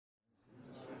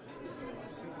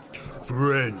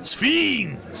Friends,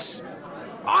 fiends!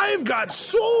 I've got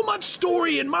so much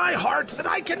story in my heart that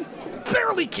I can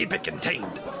barely keep it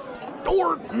contained.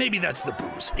 Or maybe that's the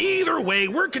booze. Either way,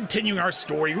 we're continuing our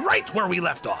story right where we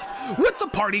left off, with the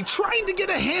party trying to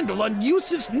get a handle on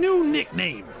Yusuf's new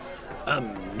nickname.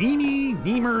 Nini,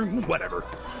 Nemer, whatever.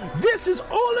 This is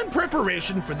all in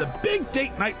preparation for the big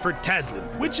date night for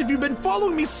Tazlin, which, if you've been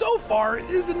following me so far,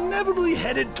 is inevitably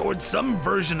headed towards some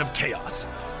version of chaos.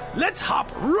 Let's hop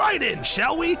right in,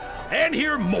 shall we? And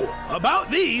hear more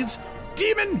about these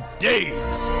demon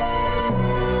days.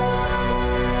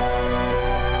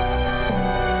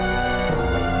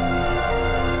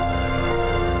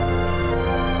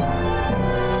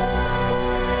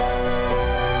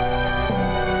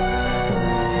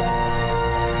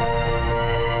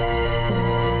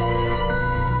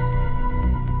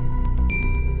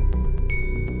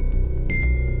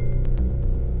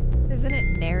 Isn't it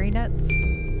Nary Nuts?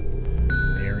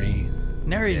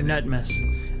 Nary Nutmas.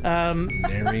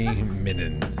 Nary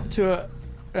Minin.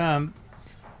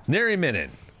 Nary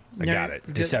Minin. I got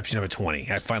it. Deception of a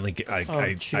 20. I finally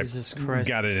Jesus Christ.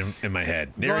 Got it in my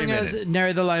head. Nary Minin.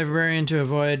 Nary the librarian to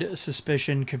avoid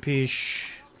suspicion,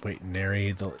 capiche? Wait,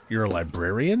 Nary you're a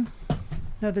librarian?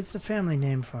 No, that's the family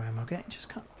name for him, okay? Just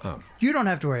come. Oh. You don't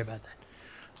have to worry about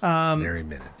that. Nary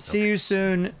Minin. See you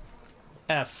soon,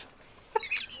 F.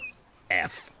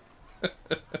 F.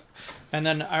 And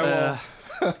then I will...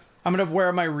 I'm going to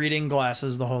wear my reading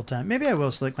glasses the whole time. Maybe I will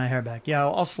slick my hair back. Yeah,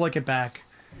 I'll slick it back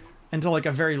into like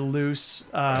a very loose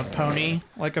pony.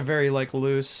 Like a very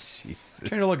loose... Jesus.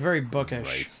 Trying to look very bookish.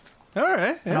 Christ. All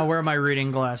right. And I'll wear my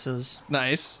reading glasses.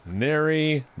 Nice.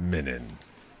 Nary Minin.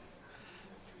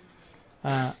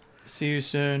 See you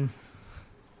soon.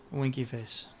 Winky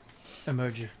face.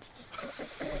 Emoji.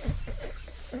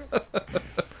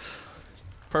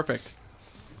 Perfect.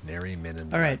 Nary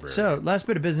Minin. All right, so last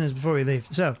bit of business before we leave.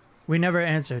 So, we never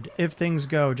answered. If things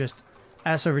go just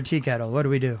ass over tea kettle, what do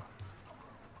we do?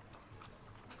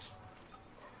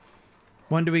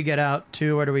 1, do we get out?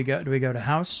 2, where do we go? Do we go to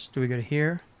house? Do we go to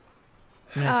here?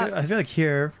 I mean, I feel like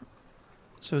here,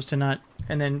 so as to not...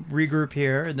 And then regroup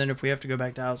here, and then if we have to go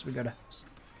back to house, we go to house.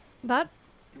 That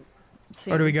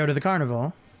Or do we go to the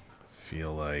carnival?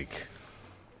 Feel like...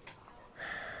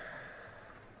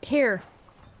 Here.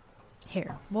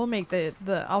 We'll make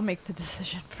I'll make the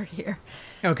decision for here.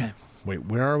 Okay. Wait,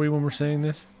 where are we when we're saying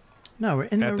this? No, we're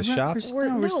in At the shop?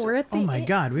 We're at the Oh my inn.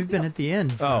 god, we've been at the inn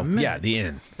for a minute. yeah, the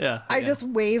inn. Yeah. I just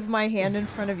wave my hand in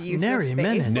front of you. Nary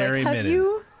Minin. Nary Have Minin.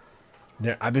 you?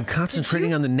 I've been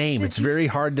concentrating on the name. It's very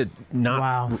hard to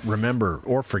not remember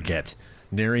or forget.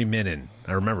 Nary Minin.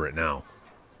 I remember it now.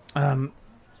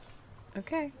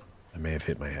 Okay. I may have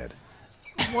hit my head.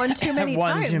 One too many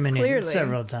One times. too many, Clearly.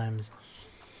 several times.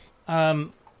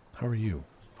 How are you?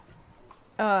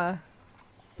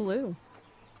 Blue.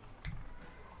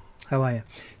 How are you?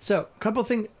 So, couple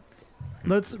things.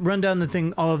 Let's run down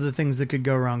all of the things that could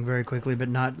go wrong very quickly, but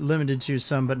not limited to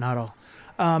some, but not all.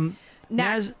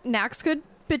 Nax could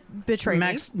betray me.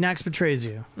 Nax betrays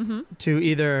you to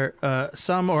either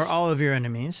some or all of your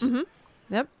enemies.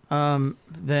 Yep.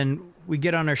 Then we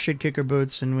get on our shit kicker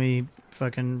boots and we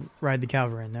fucking ride the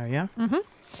cavalry in there, yeah?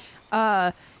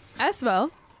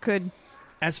 Esvel could...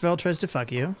 Asvel tries to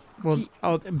fuck you. Well,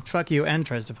 fuck you and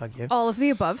tries to fuck you. All of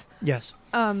the above. Yes.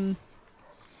 And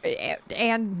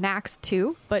Nax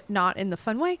too, but not in the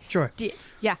fun way. Sure.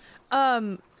 Yeah.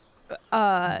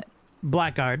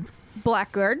 Blackguard.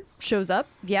 Blackguard shows up.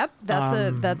 Yep.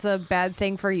 That's a bad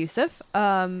thing for Yusuf.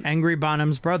 Angry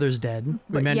Bonham's brother's dead.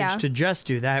 We managed yeah. to just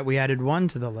do that. We added 1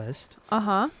 to the list.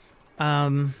 Uh-huh.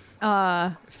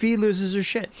 Fee loses her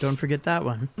shit. Don't forget that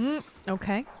one.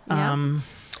 Okay. Yeah.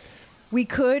 We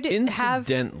could have...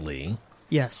 Incidentally,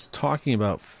 Yes. talking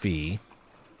about Fee,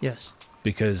 Yes.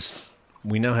 because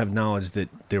we now have knowledge that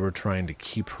they were trying to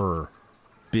keep her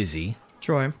busy.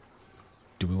 Troy.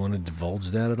 Do we want to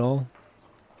divulge that at all?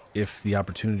 If the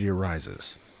opportunity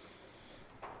arises.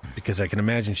 Because I can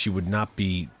imagine she would not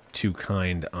be too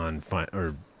kind on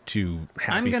or too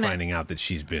happy finding out that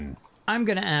she's been... I'm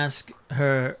going to ask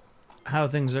her how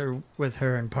things are with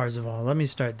her and Parzival. Let me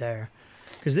start there.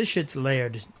 Because this shit's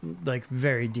layered, like,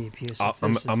 very deep, Yusuf.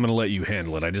 I'm going to let you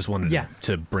handle it. I just wanted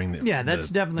to bring that's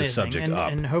definitely the a subject thing.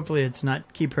 up. And hopefully it's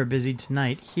not keep her busy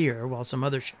tonight here while some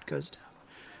other shit goes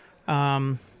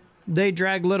down. They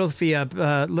drag little thing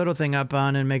up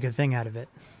on and make a thing out of it.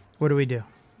 What do we do?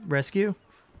 Rescue?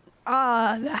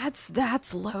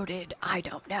 That's loaded. I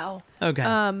don't know.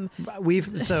 Okay. We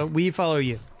follow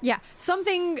you. Yeah.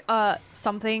 Something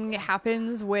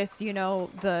happens with,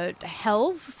 the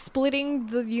hells splitting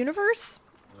the universe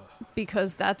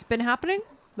because that's been happening.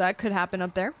 that could happen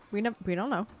up there. We don't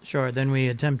know. Sure. Then we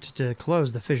attempt to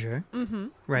close the fissure. Mm-hmm.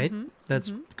 Right. That's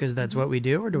because that's what we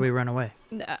do, or do we run away?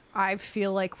 I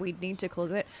feel like we'd need to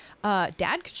close it.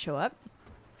 Dad could show up.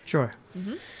 Sure.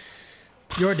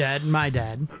 Your dad, my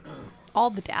dad. All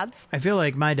the dads, I feel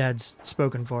like my dad's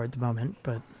spoken for at the moment,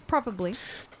 but probably.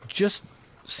 Just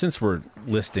since we're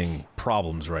listing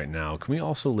problems right now, can we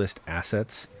also list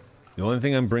assets? The only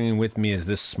thing I'm bringing with me is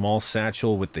this small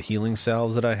satchel with the healing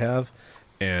salves that I have,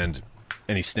 and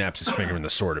he snaps his finger and the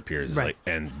sword appears. He's Right. like,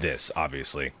 and this,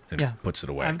 obviously, and Yeah. puts it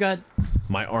away. I've got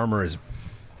my armor is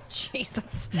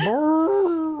Jesus.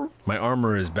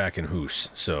 back in Hoos,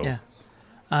 so yeah.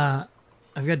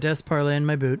 I've got Death Parlay in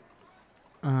my boot.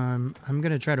 I'm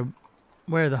gonna try to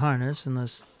wear the harness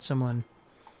unless someone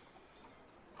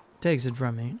takes it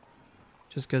from me,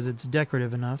 just because it's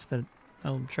decorative enough that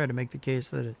I'll try to make the case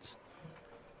that it's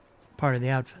part of the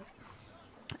outfit.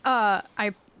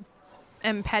 I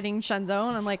am petting Shenzo,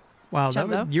 and I'm like, Wow,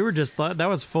 Shenzo? you were just that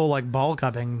was full like ball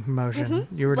cupping motion.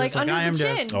 You were Like just like, under I the am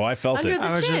chin. just. Oh, I felt Under it. the I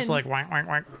was just chin. like wank wank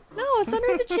wank. no, it's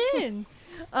under the chin.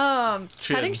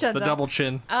 Chin. Petting Shenzo. The double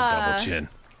chin. Double chin,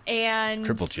 And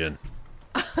triple chin,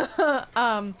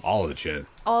 all of the chin.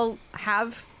 I'll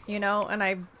have, and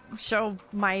I show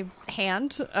my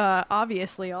hand.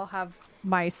 Obviously, I'll have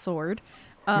my sword.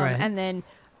 Right. And then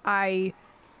I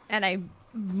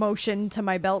motion to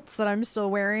my belts that I'm still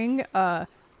wearing,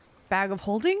 bag of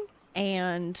holding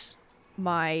and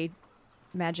my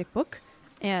magic book.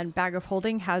 And bag of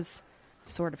holding has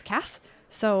Sword of Cass.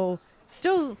 So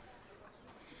still,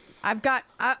 I'm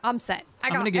set. I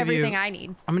I'm gonna got give everything you- I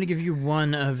need. I'm gonna give you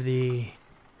one of the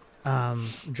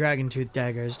dragon tooth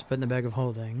daggers to put in the bag of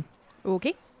holding,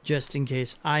 Okay. just in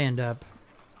case I end up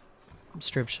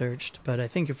strip searched. But I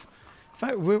think if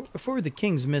we're the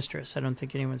king's mistress, I don't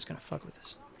think anyone's gonna fuck with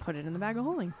us. Put it in the bag of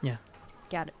holding. Yeah.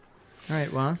 Got it. All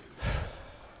right. Well,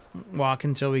 walk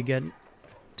until we get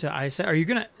to Isa. Are you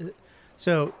gonna?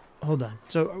 So hold on.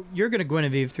 So you're gonna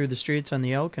Guinevere through the streets on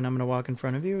the elk, and I'm gonna walk in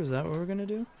front of you. Is that what we're gonna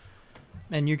do?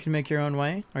 And you can make your own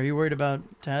way. Are you worried about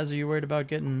Taz? Are you worried about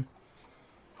getting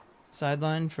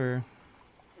sidelined for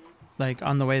like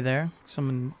on the way there?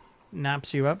 Someone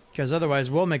naps you up, because otherwise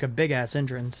we'll make a big ass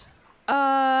entrance.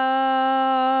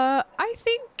 I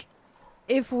think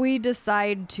if we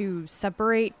decide to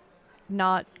separate,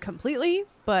 not completely,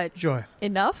 but Sure.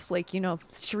 enough, like,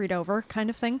 street over kind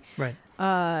of thing, Right.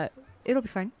 it'll be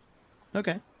fine.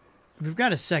 Okay. If we've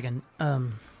got a second, we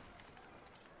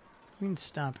can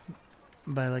stop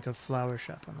by like a flower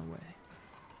shop on the way.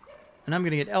 And I'm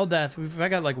gonna get Eldath. If I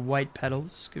got like white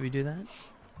petals, could we do that?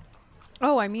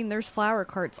 Oh, I mean, there's flower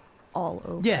carts all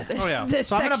over. Yeah. This, Oh, yeah. this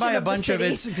So I'm gonna section buy a of the bunch of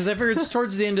city. it because I figure it's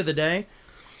towards the end of the day.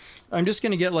 I'm just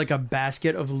gonna get like a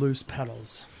basket of loose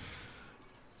petals,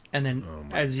 and then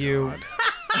as you,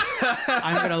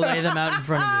 I'm gonna lay them out in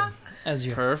front of you as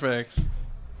you. Perfect.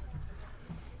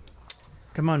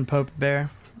 Come on, Pope Bear,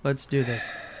 let's do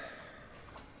this.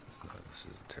 This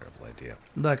is a terrible idea.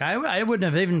 Look, I wouldn't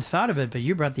have even thought of it, but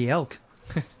you brought the elk,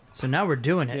 so now we're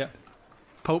doing it. Yeah.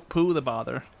 Pope Pooh the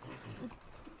Bother.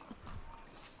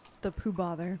 The poo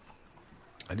bother.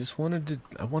 I just wanted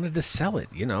to sell it,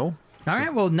 All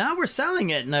right, well now we're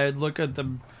selling it, and I look at the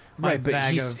Right, but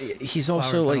bag he's of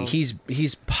also flower like petals.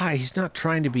 he's pie. He's not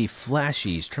trying to be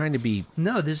flashy. He's trying to be.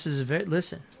 No, this is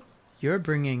listen. You're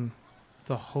bringing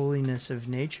the holiness of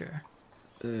nature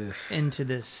into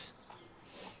this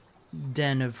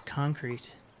den of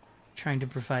concrete, trying to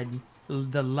provide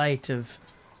the light of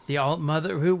the alt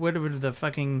mother. What would the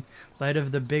fucking light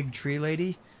of the big tree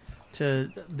lady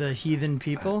to the heathen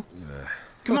people?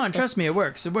 Come on, trust me, it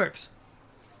works. It works.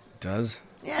 Does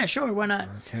Yeah, sure. Why not?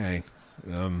 okay.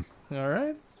 All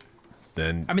right.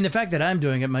 Then I mean, the fact that I'm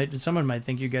doing it someone might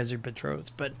think you guys are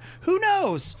betrothed, but who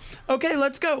knows? Okay,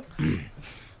 let's go.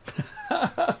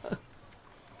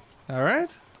 All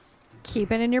right.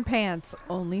 Keep it in your pants,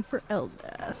 only for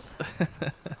Eldath.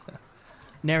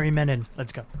 Nary Menon,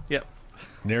 let's go. Yep.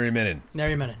 Nary Menon.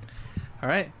 Nary Menon. All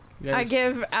right. You I guys-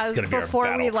 give, as gonna be our before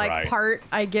we battle cry. part,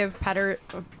 I give Petter,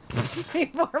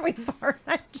 before we part,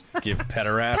 Give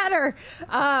pederast. Petter,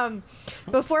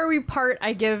 before we part,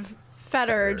 I give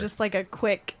Fetter just like a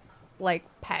quick,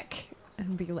 peck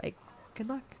and be like, good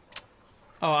luck.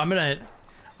 Oh, I'm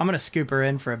gonna scoop her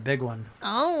in for a big one.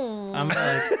 Oh. I'm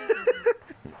gonna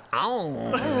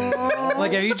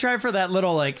like have you tried for that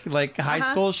little like high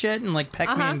school shit and like peck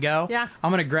me and go? Yeah. I'm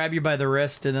gonna grab you by the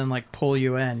wrist and then like pull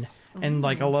you in and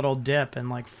like a little dip and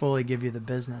like fully give you the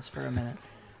business for a minute.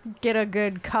 Get a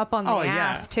good cup on the Oh, yeah.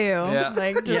 ass, too. Yeah.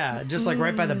 Like, just, Yeah, just like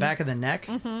right by the back of the neck.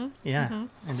 Yeah,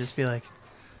 and just be like,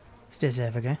 stay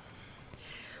safe, okay?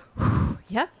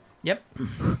 Yep. Yep.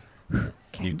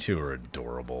 You two are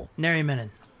adorable. Nary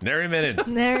Minin. Nary Minin.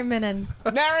 There, Minin.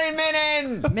 Nary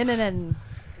Minin! Minin.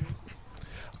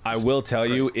 I will tell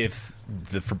you, if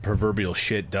the proverbial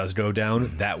shit does go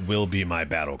down, that will be my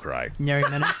battle cry. Nary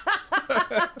Minin.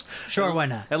 Sure, why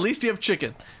not? At least you have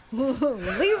chicken.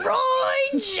 Leroy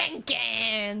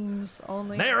Jenkins.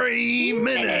 Only Nary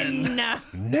Minin.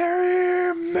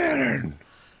 Nary Minin.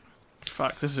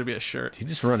 Fuck, this would be a shirt. Did he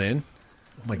just run in?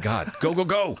 Oh my god. Go, go,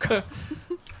 go.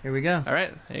 Here we go. All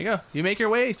right, there you go. You make your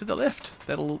way to the lift.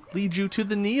 That'll lead you to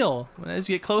the Neil. As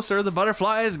you get closer, the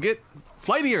butterflies get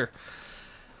flightier.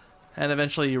 And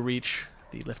eventually you reach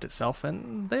the lift itself,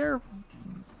 and there,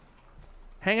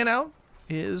 hanging out,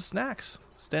 is Nax.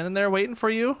 Standing there waiting for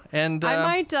you. And I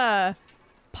might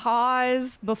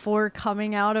pause before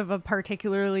coming out of a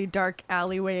particularly dark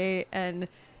alleyway and,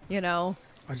 you know,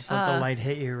 Or just let the light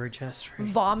hit your chest. Right?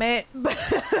 vomit.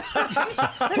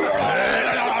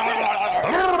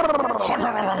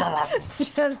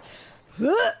 Just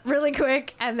really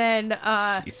quick, and then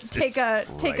Jesus take a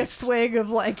Christ. swig of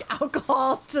like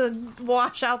alcohol to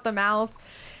wash out the mouth,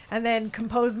 and then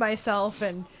compose myself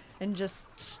and just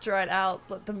strut out,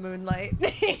 let the moonlight,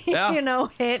 Yeah. you know,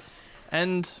 hit.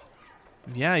 And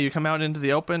yeah, you come out into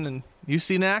the open and you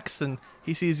see Nax, and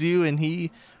he sees you, and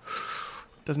he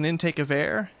does an intake of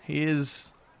air. He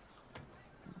is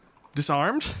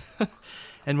disarmed.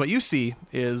 And what you see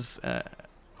is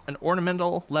an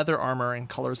ornamental leather armor in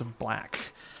colors of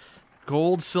black,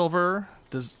 gold, silver,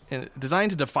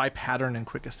 designed to defy pattern and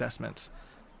quick assessment.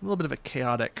 A little bit of a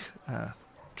chaotic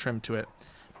trim to it.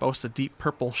 Boasts a deep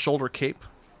purple shoulder cape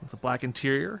with a black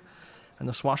interior, and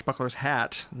the swashbuckler's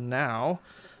hat now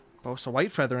boasts a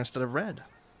white feather instead of red.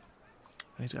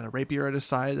 And he's got a rapier at his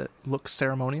side that looks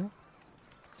ceremonial.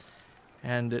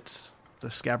 And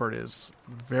the scabbard is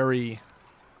very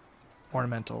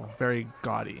ornamental, very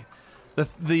gaudy.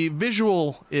 The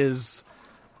visual is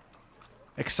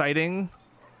exciting,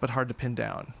 but hard to pin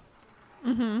down.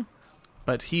 Mm-hmm.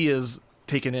 But he is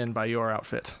taken in by your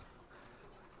outfit.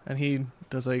 And he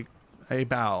does a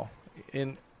bow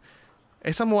in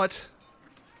a somewhat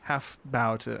half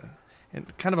bow to, in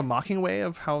kind of a mocking way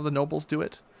of how the nobles do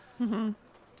it. Mm-hmm.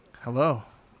 Hello.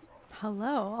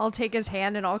 Hello. I'll take his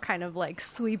hand and I'll kind of like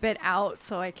sweep it out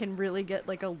so I can really get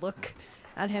like a look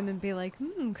at him and be like,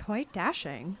 quite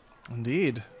dashing.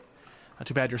 Indeed. Not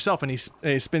too bad yourself. And he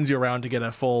spins you around to get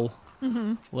a full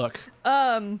look.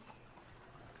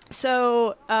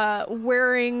 So,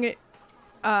 wearing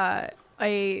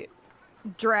a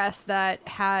dress that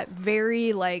had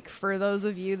very, like, for those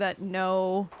of you that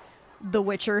know The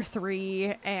Witcher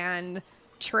 3 and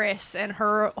Triss and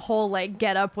her whole, like,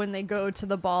 get up when they go to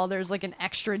the ball, there's, like, an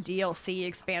extra DLC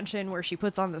expansion where she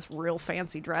puts on this real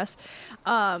fancy dress.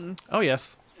 Oh,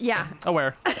 yes. Yeah.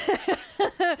 Aware.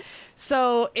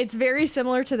 So it's very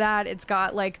similar to that. It's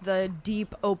got like the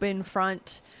deep open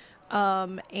front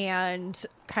and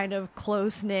kind of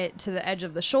close knit to the edge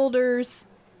of the shoulders.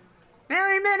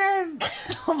 Mary Minin!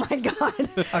 Oh my god.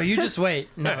 Oh, you just wait.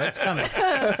 No, it's coming.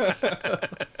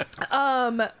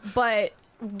 But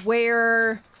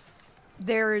where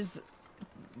there's,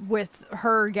 with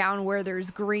her gown where there's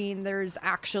green, there's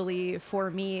actually, for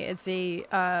me, it's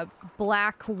a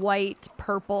black, white,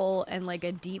 purple, and like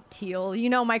a deep teal. You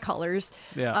know my colors.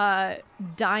 Yeah.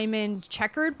 Diamond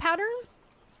checkered pattern.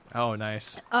 Oh,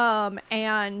 nice.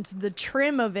 And the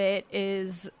trim of it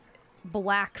is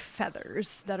black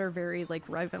feathers that are very like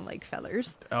raven-like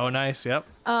feathers. Oh, nice. Yep.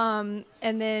 And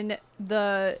then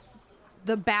the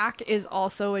back is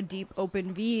also a deep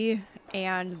open V,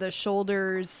 and the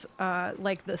shoulders,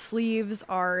 like the sleeves,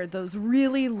 are those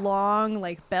really long,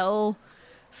 like bell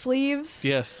sleeves.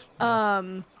 Yes.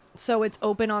 So it's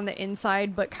open on the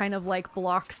inside, but kind of like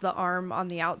blocks the arm on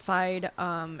the outside.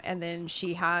 And then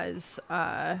she has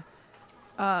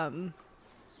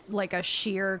like a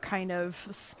sheer kind of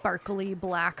sparkly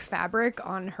black fabric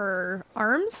on her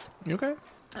arms. Okay.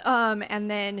 And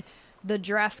then the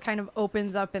dress kind of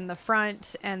opens up in the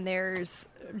front, and there's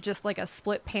just like a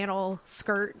split panel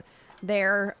skirt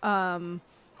there,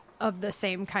 of the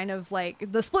same kind of,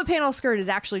 like, the split panel skirt is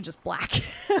actually just black.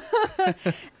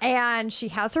 And she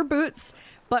has her boots,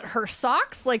 but her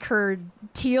socks, like her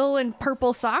teal and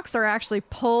purple socks, are actually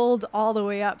pulled all the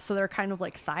way up, so they're kind of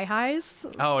like thigh highs.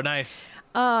 Oh, nice.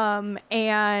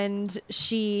 And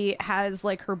she has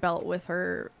like her belt with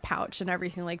her pouch and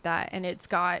everything like that, and it's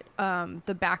got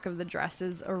the back of the dress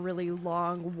is a really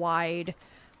long, wide,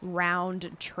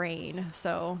 round train,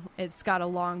 so it's got a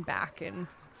long back, and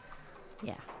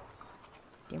yeah,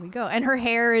 there we go. And her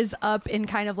hair is up in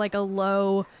kind of like a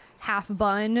low half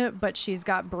bun, but she's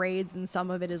got braids and some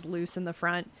of it is loose in the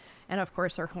front. And of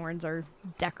course her horns are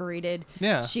decorated.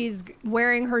 Yeah. She's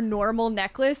wearing her normal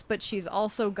necklace, but she's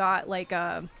also got like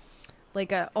a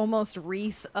almost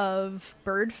wreath of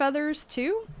bird feathers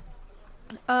too.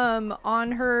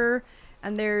 On her,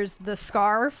 and there's the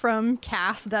scar from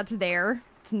Cass that's there.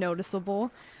 It's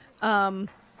noticeable. And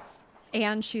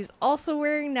she's also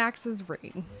wearing Nax's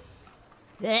ring.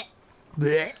 Yeah.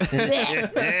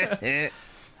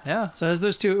 So as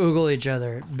those two oogle each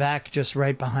other, back just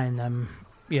right behind them,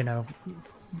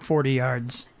 40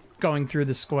 yards going through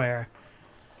the square,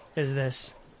 is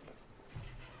this.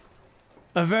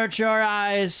 Avert your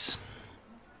eyes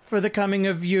for the coming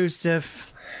of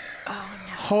Yusuf,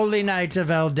 holy knight of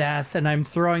Eldath. And I'm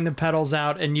throwing the petals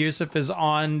out, and Yusuf is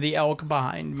on the elk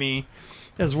behind me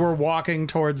as we're walking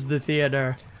towards the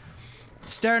theater.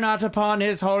 Stare not upon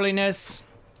his holiness.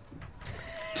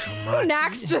 Too much.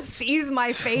 Nax just sees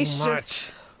my face Too much.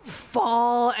 just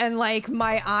fall, and like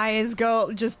my eyes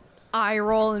go just eye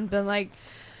roll and been like,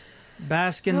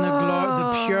 Bask in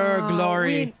the pure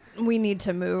glory, we need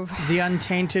to move. the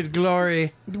untainted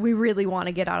glory We really want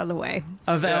to get out of the way.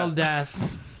 of Yeah.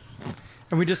 Eldath.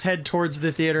 And we just head towards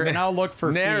the theater, and I'll look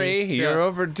for Nary, Fee. you're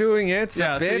overdoing it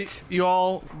Yeah. a So bit. you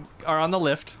all are on the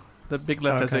lift, the big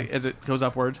lift Okay. as it goes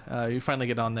upward. You finally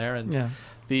get on there, and Yeah.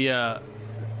 the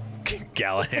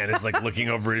Gallahan is like looking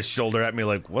over his shoulder at me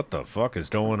like, what the fuck is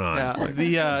going on?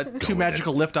 two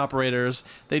magical lift operators,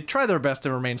 they try their best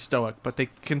to remain stoic, but they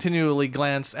continually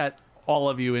glance at all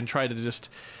of you and try to just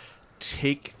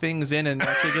take things in and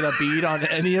actually get a bead on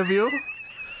any of you.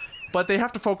 But they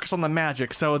have to focus on the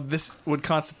magic, so this would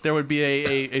there would be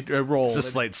a roll. It's a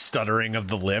slight stuttering of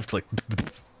the lift, like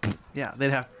Yeah,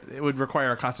 it would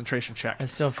require a concentration check. I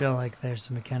still feel like there's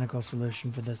a mechanical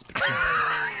solution for this.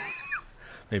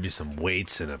 maybe some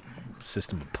weights and a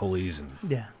system of pulleys and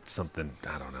Yeah. something.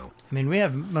 I don't know. I mean, we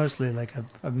have mostly like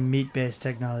a meat-based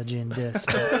technology in disc,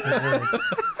 but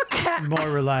it's more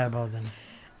reliable than...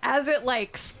 As it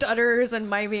like stutters and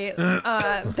maybe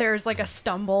there's like a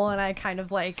stumble, and I kind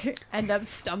of like end up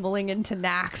stumbling into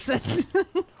Nax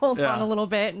and hold Yeah. on a little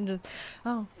bit and just,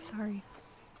 oh, sorry.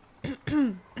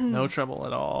 No trouble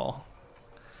at all.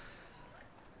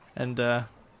 And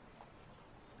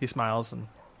he smiles, and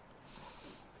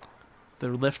the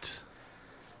lift,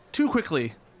 too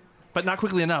quickly, but not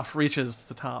quickly enough, reaches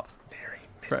the top.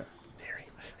 Right.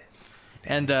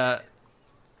 And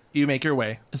you make your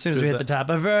way. As soon as through we hit the top,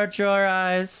 avert your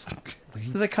eyes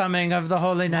for the coming of the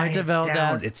holy knight of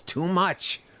Eldath. It's too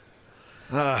much.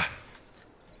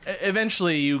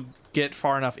 Eventually, you get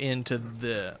far enough into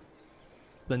the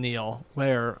Neil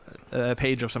where a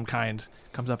page of some kind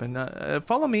comes up and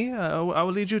follow me. I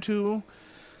will lead you to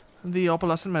the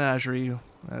Opalescent Menagerie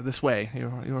this way.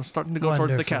 You're starting to go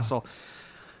towards the Wonderful. castle,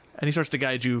 and he starts to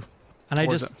guide you. And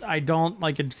towards I don't,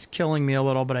 like, it's killing me a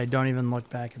little, but I don't even look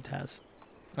back at Taz.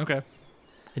 Okay.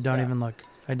 I don't Yeah. even look.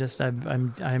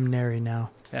 I'm nary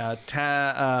now. Yeah,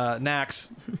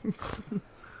 Nax.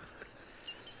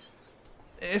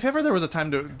 If ever there was a time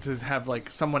to have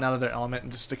like someone out of their element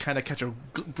and just to kind of catch a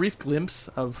brief glimpse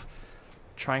of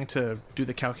trying to do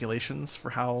the calculations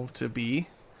for how to be,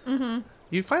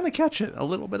 you finally catch it. A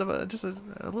little bit of a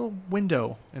little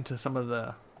window into some of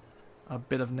a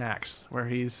bit of Nax where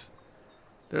he's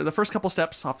there. The first couple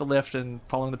steps off the lift and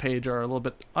following the page are a little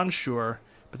bit unsure,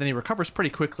 but then he recovers pretty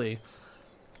quickly,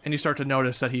 and you start to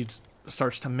notice that he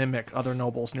starts to mimic other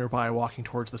nobles nearby walking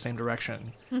towards the same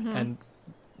direction, and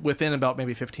within about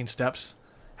maybe 15 steps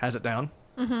has it down.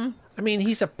 I mean,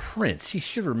 he's a prince. He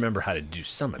should remember how to do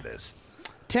some of this.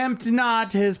 Tempt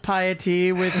not his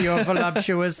piety with your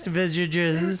voluptuous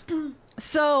visages.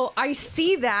 So I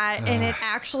see that, and it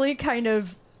actually kind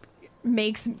of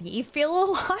makes me feel a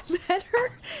lot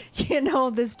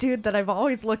better. This dude that I've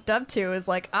always looked up to is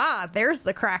like, there's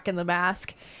the crack in the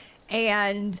mask.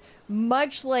 And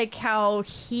much like how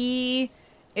he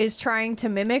is trying to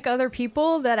mimic other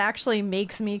people, that actually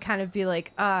makes me kind of be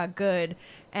like, good.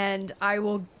 And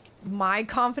my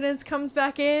confidence comes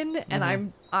back in,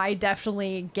 and I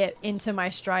definitely get into my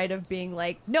stride of being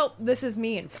like, nope, this is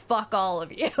me, and fuck all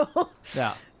of you.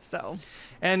 Yeah. So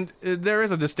And there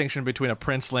is a distinction between a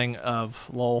princeling of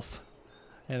Lolth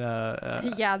and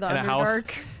a yeah, the in a house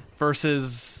Underdark.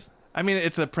 versus, I mean,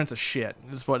 it's a prince of shit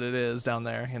is what it is down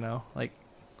there. Like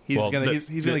he's Well, gonna the-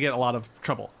 he's gonna get a lot of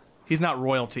trouble. He's not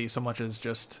royalty so much as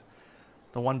just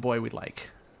the one boy we like.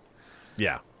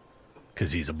 Yeah,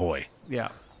 because he's a boy. Yeah.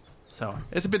 So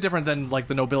it's a bit different than like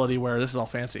the nobility where this is all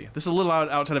fancy. This is a little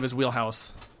outside of his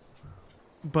wheelhouse.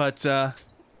 But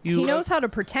He knows how to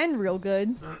pretend real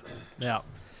good. Yeah.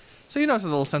 So you notice a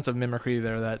little sense of mimicry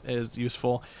there that is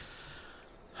useful.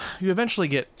 You eventually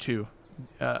get to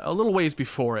a little ways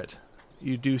before it.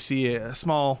 You do see a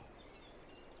small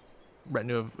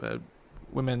retinue of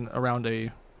women around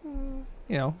a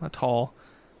tall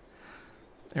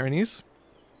Aranese.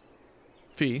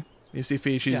 Fee. You see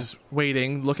Fee. She's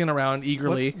waiting, looking around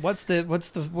eagerly. What's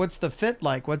the fit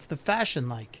like? What's the fashion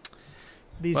like?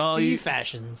 These Fee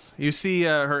fashions. You see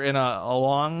her in a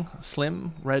long,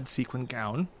 slim red sequin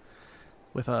gown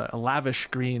with a lavish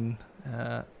green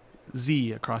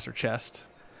Z across her chest.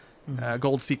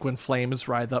 Gold sequin flames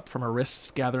writhe up from her wrists,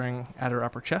 gathering at her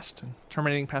upper chest and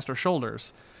terminating past her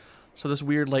shoulders. So this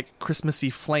weird, like, Christmassy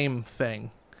flame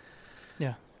thing.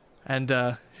 Yeah.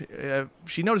 And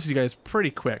she notices you guys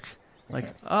pretty quick. Like,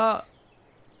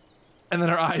 and then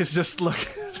her eyes just look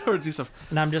towards Yusuf.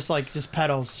 And I'm just like,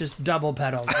 pedals, just double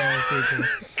pedals.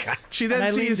 She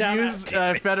then sees you,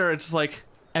 Feder. It's like,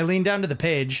 I lean down to the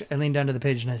page. And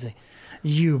I say,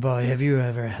 "You, boy, have you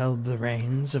ever held the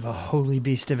reins of a holy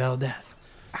beast of Eldath?"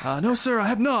 No, sir, I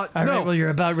have not. All no. right, well, you're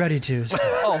about ready to. So.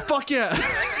 Oh, fuck yeah.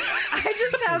 I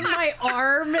just have my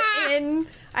arm in.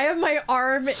 I have my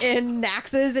arm in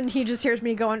Nax's, and he just hears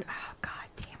me going, "Oh God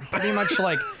damn it!" Pretty much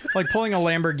like pulling a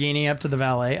Lamborghini up to the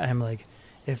valet. I'm like,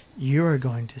 if you're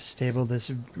going to stable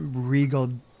this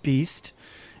regal beast,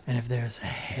 and if there's a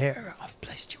hair off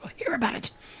place, you will hear about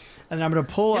it. And I'm going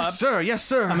to pull up. Yes,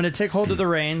 sir. I'm going to take hold of the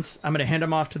reins. I'm going to hand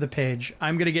them off to the page.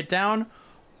 I'm going to get down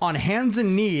on hands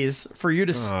and knees for you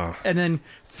to, and then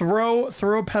throw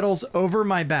pedals over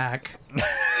my back,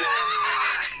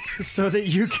 so that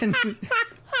you can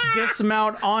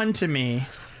dismount onto me.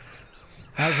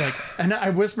 I was like, and I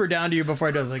whispered down to you before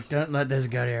I do. I was like, don't let this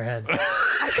go to your head.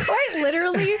 I quite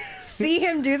literally see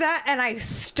him do that, and I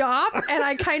stop, and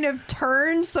I kind of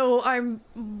turn so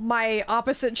my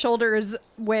opposite shoulder is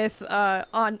with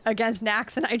on against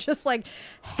Nax, and I just like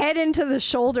head into the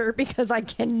shoulder because I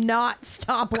cannot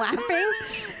stop laughing,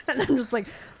 and I'm just like,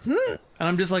 And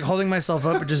I'm just like holding myself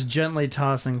up, just gently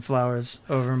tossing flowers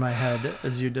over my head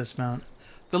as you dismount.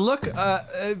 The look,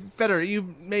 Feder,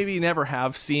 you maybe never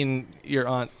have seen your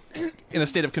aunt in a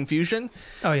state of confusion.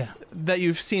 Oh, yeah. That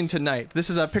you've seen tonight. This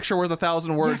is a picture worth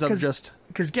 1,000 words of just...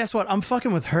 Because guess what? I'm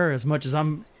fucking with her as much as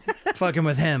I'm fucking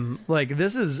with him. Like,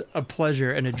 this is a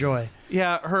pleasure and a joy.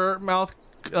 Yeah, her mouth,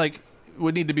 like,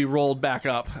 would need to be rolled back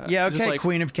up. Yeah, okay, just like,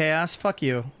 Queen of Chaos. Fuck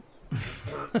you.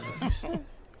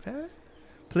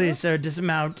 Please, sir,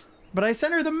 dismount. But I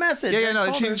sent her the message.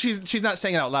 Yeah, she's not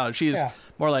saying it out loud. She's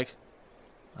more like,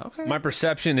 okay. My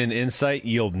perception and insight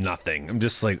yield nothing. I'm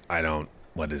just like, I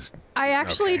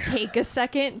actually take a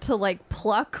second to like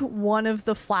pluck one of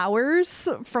the flowers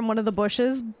from one of the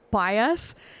bushes by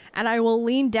us, and I will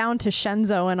lean down to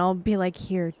Shenzo and I'll be like,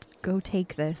 "Here, go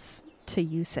take this to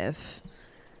Yusuf."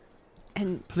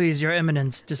 And please, your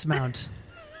eminence, dismount.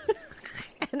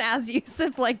 And as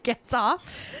Yusuf like gets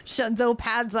off, Shenzo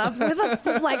pads up with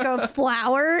a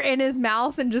flower in his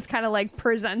mouth and just kind of like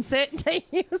presents it to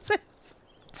Yusuf.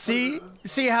 See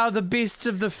how the beasts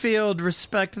of the field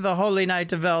respect the holy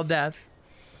knight of Eldath.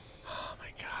 Oh my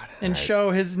God! And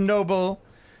show his noble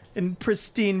and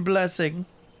pristine blessing.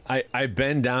 I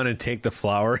bend down and take the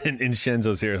flower, and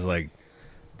Shenzo's here is like,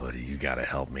 buddy, you gotta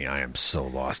help me. I am so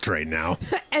lost right now.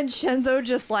 And Shenzo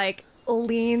just like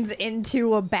leans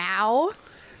into a bow.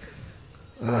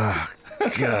 Oh,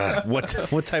 God.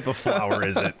 What type of flower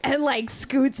is it? And like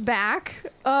scoots back.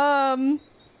 A moon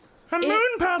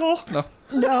petal.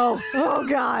 No. Oh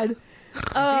God.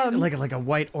 Like a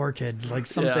white orchid, like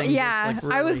something. Yeah, just,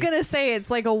 like, really... I was gonna say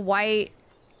it's like a white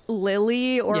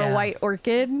lily or a white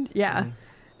orchid. Yeah.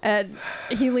 And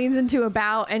he leans into a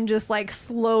bow and just like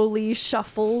slowly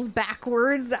shuffles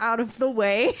backwards out of the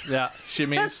way. Yeah,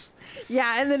 shimmies.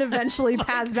 Yeah, and then eventually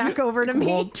pads back over to me.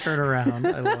 Won't turn around.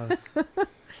 I love it.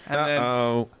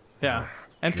 And then,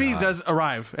 and Fee does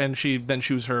arrive, and she then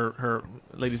chooses her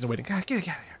ladies in waiting. Get out of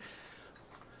here.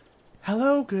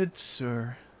 Hello, good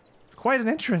sir. It's quite an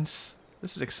entrance.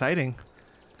 This is exciting.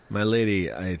 My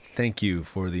lady, I thank you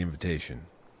for the invitation.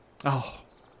 Oh,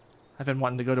 I've been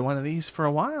wanting to go to one of these for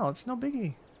a while. It's no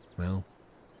biggie. Well,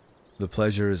 the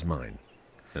pleasure is mine.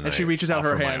 And she reaches out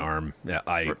her hand. My arm. Yeah,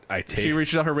 I take. She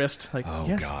reaches out her wrist. Like, oh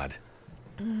yes. God.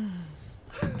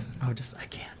 I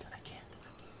can't.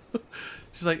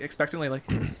 She's like expectantly, like,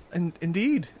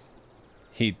 indeed.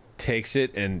 He takes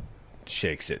it and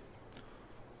shakes it.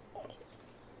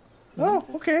 Oh,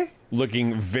 okay.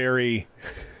 Looking very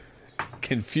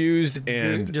confused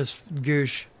and just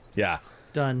goosh. Yeah.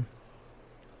 Done.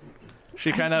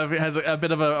 She kind of has a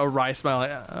bit of a wry smile.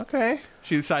 Like, okay.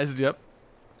 She sizes you up.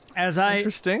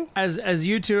 Interesting. As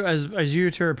you two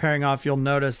are pairing off, you'll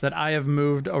notice that I have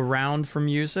moved around from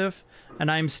Yusuf. and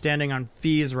I'm standing on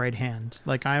Fee's right hand.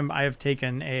 Like I have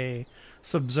taken a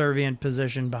subservient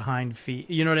position behind Fee.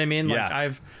 You know what I mean? Yeah.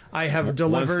 Like I have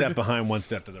delivered one step behind, one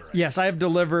step to the right. Yes, I have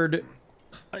delivered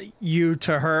you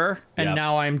to her, and Yep.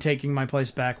 now I'm taking my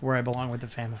place back where I belong with the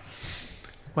family.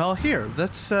 Well, here,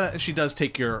 that's she does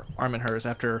take your arm in hers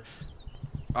after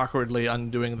awkwardly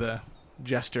undoing the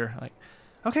gesture. Like,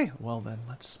 okay, well then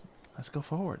let's go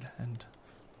forward and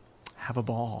have a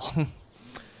ball.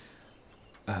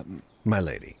 My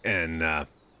lady. And,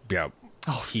 yeah.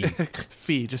 Oh, He-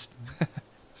 Fee, just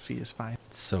Fee is fine.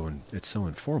 It's so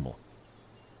informal.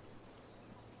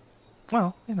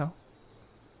 Well,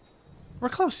 we're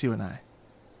close, you and I.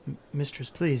 Mistress,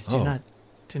 please do Oh.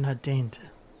 not deign to.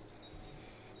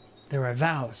 There are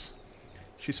vows.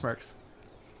 She smirks.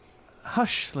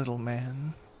 Hush, little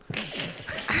man.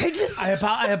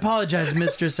 I apologize,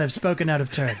 Mistress. I've spoken out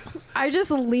of turn. I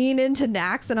just lean into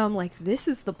Nax and I'm like, this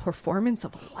is the performance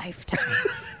of a lifetime.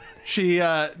 She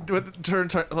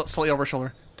turns slightly over her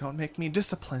shoulder. Don't make me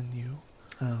discipline you.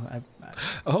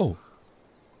 Oh.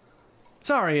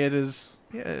 Sorry, it is.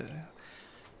 Yeah,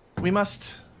 we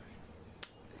must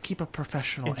keep a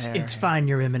professional air. It's fine,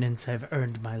 Your Eminence. I've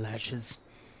earned my lashes.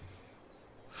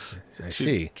 I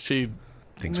see. She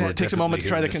Things yeah, were it takes a moment to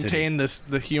try to differently here in contain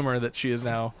the humor that she is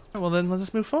now. Well, then let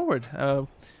us move forward.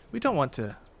 We don't want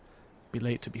to be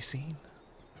late to be seen.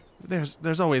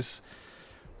 There's always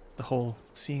the whole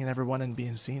seeing everyone and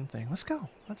being seen thing. Let's go.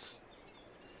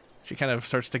 She kind of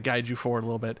starts to guide you forward a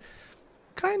little bit,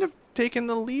 kind of taking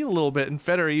the lead a little bit. And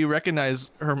Feder, you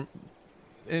recognize her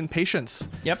impatience.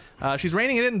 Yep. She's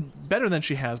reining it in better than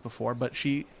she has before, but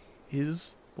she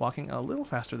is walking a little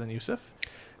faster than Yusuf,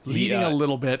 leading a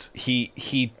little bit. He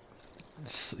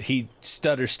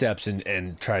stutter steps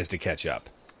and tries to catch up.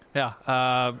 Yeah.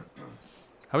 I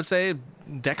would say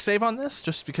deck save on this,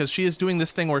 just because she is doing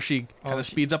this thing where she kind of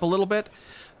speeds up a little bit,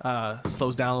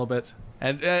 slows down a little bit,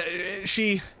 and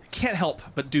she can't help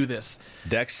but do this.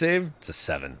 Dex save, it's a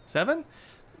 7. 7?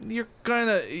 You're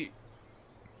gonna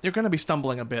be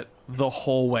stumbling a bit the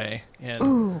whole way. And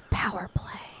Ooh, power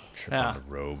play. Trip Yeah. on the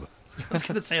robe. I was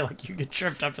gonna say, like, you get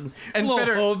tripped up in And little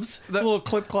Feder- hooves, little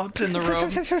clip clops in the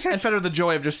robe. and Feder, the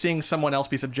joy of just seeing someone else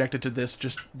be subjected to this,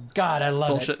 just God, I love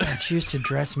Bullshit. it. And she used to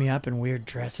dress me up in weird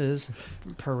dresses,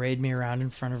 parade me around in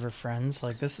front of her friends.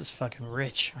 Like, this is fucking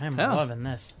rich. I'm Yeah. loving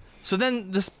this. So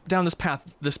then down this path,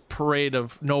 this parade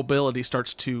of nobility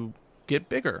starts to get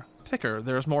bigger, thicker.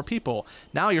 There's more people.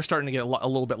 Now you're starting to get a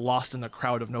little bit lost in the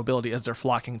crowd of nobility as they're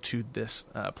flocking to this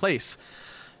place.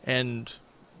 And,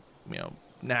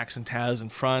 Nax and Taz in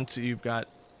front. You've got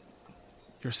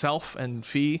yourself and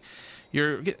Fee.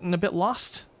 You're getting a bit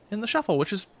lost in the shuffle,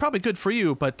 which is probably good for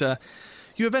you, but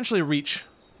you eventually reach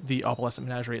the Opalescent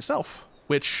Menagerie itself,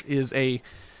 which is a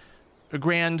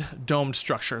grand domed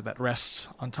structure that rests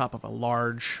on top of a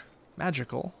large,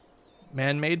 magical,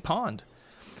 man-made pond.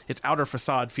 Its outer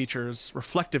facade features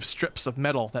reflective strips of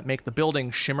metal that make the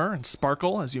building shimmer and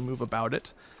sparkle as you move about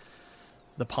it.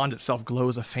 The pond itself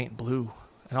glows a faint blue,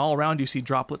 and all around you see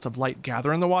droplets of light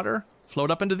gather in the water,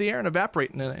 float up into the air, and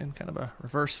evaporate in kind of a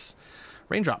reverse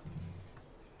raindrop.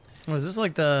 Was this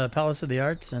like the Palace of the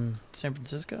Arts in San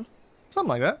Francisco? Something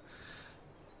like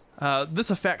that. This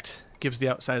effect gives the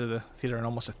outside of the theater an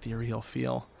almost ethereal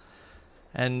feel.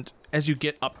 And as you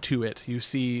get up to it, you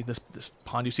see this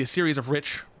pond. You see a series of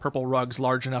rich purple rugs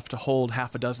large enough to hold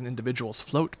half a dozen individuals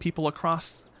float people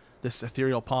across this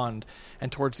ethereal pond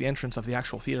and towards the entrance of the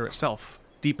actual theater itself,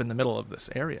 deep in the middle of this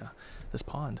area, this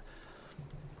pond.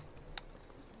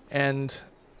 And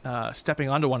stepping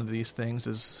onto one of these things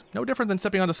is no different than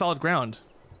stepping onto solid ground,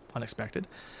 unexpected.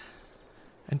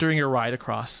 And during your ride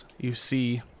across, you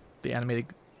see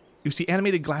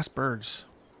animated glass birds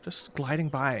just gliding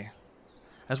by,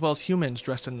 as well as humans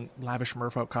dressed in lavish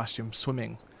merfolk costumes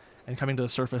swimming and coming to the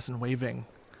surface and waving.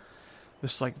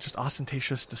 This just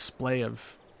ostentatious display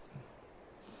of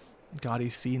gaudy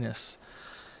sea-ness.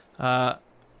 And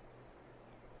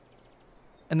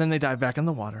then they dive back in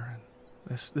the water.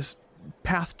 This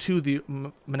path to the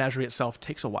menagerie itself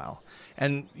takes a while,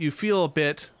 and you feel a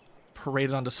bit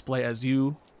paraded on display as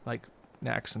you, like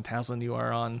Nax and Tazlin, you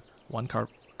are on one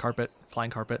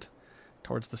flying carpet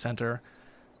towards the center.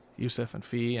 Yusuf and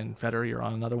Fee and Feder, you're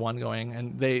on another one going,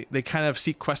 and they kind of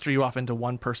sequester you off into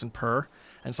one person per,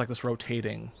 and it's like this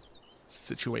rotating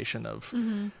situation of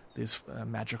these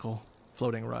magical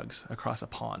floating rugs across a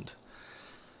pond.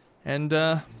 And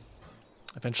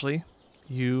eventually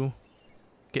you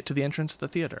get to the entrance of the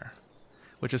theater,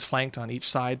 which is flanked on each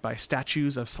side by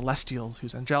statues of celestials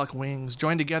whose angelic wings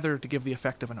join together to give the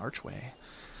effect of an archway.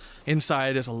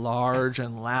 Inside is a large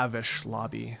and lavish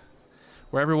lobby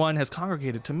where everyone has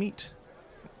congregated to meet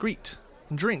greet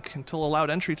and drink until allowed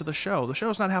entry to the show. The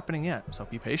show's not happening yet, so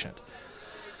be patient.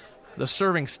 The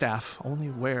serving staff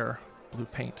only wear blue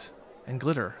paint and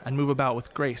glitter and move about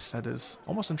with grace that is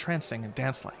almost entrancing and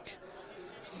dance-like.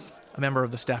 A member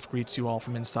of the staff greets you all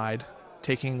from inside,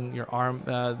 taking your arm,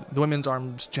 the women's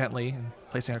arms gently and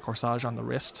placing a corsage on the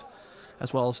wrist,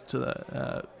 as well as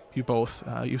to you both,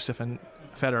 Yusuf and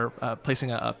Feder,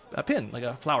 placing a pin, like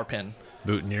a flower pin.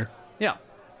 Boutonniere. Yeah.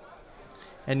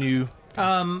 And you...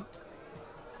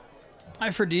 I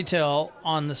for detail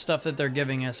on the stuff that they're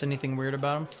giving us. Anything weird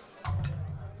about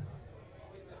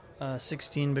them?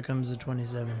 16 becomes a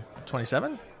 27.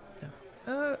 27?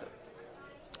 Yeah.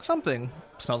 Something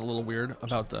smells a little weird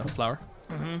about the flower.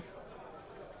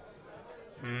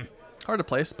 Hard to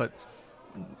place, but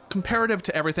comparative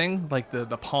to everything, like the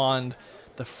pond,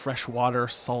 the freshwater,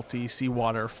 salty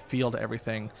seawater feel to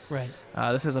everything. Right.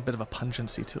 This has a bit of a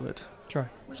pungency to it, Sure.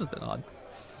 which is a bit odd.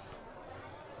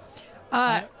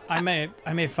 I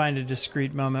may find a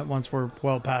discreet moment once we're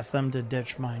well past them to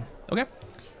ditch mine. Okay.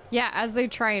 Yeah, as they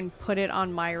try and put it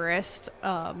on my wrist,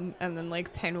 and then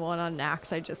like pin one on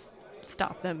Nax, I just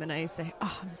stop them and I say,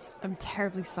 "Oh, I'm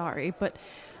terribly sorry, but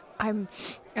and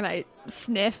I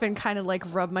sniff and kind of like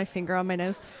rub my finger on my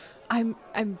nose. I'm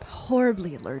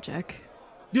horribly allergic.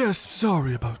 Yes,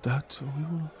 sorry about that. So we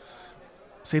will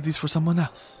save these for someone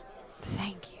else.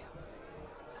 Thank you."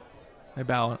 I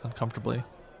bow uncomfortably.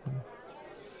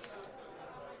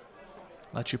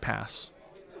 Let you pass.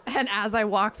 And as I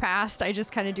walk past, I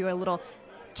just kind of do a little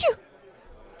choo,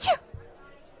 choo.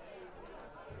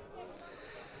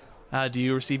 Do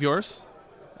you receive yours?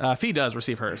 Fee does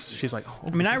receive hers. She's like, oh, I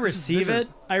mean, I this is- receive this is- it.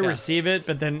 I yeah. receive it,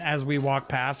 but then as we walk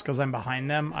past, because I'm behind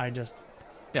them, I just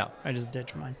Yeah.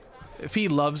 ditch mine. Fee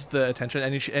loves the attention,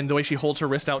 and the way she holds her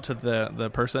wrist out to the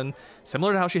person,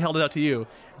 similar to how she held it out to you.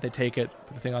 They take it,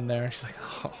 put the thing on there, and she's like,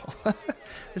 oh,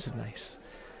 this is nice.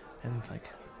 And like,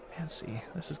 fancy,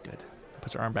 this is good.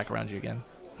 Puts her arm back around you again.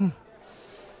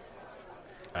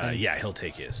 Yeah, he'll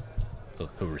take his.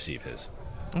 He'll receive his.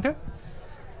 Okay.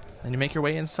 Then you make your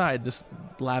way inside this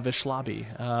lavish lobby.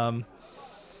 And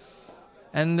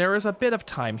there is a bit of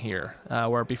time here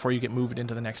where before you get moved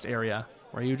into the next area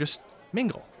where you just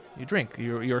mingle. You drink.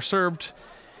 You're served,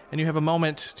 and you have a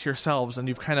moment to yourselves, and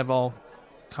you've kind of all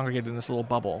congregated in this little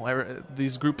bubble.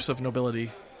 These groups of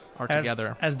nobility are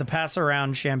together. As the pass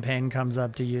around champagne comes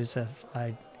up to Yusuf,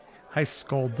 I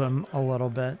scold them a little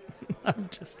bit. I'm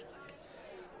just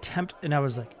like, and I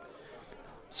was like,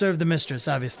 serve the mistress,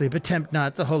 obviously, but tempt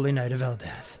not the holy night of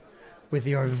Eldath with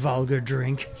your vulgar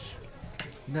drink.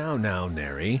 Now,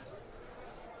 Neri.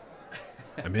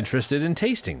 I'm interested in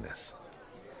tasting this.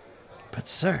 But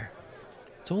sir,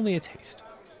 It's only a taste.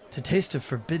 to taste of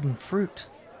forbidden fruit.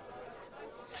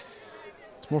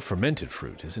 It's more fermented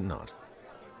fruit, is it not?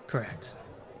 Correct.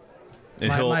 And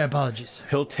My apologies, sir.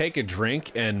 he'll take a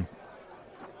drink and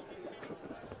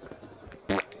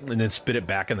then spit it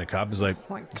back in the cup. He's like,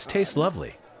 my this tastes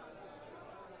lovely.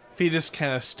 Fee just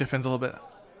kind of stiffens a little bit.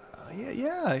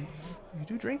 Yeah, you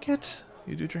do drink it.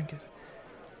 You do drink it.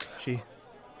 She...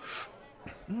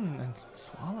 and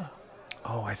swallow.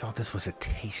 Oh, I thought this was a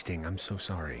tasting. I'm so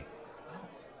sorry.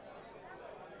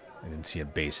 I didn't see a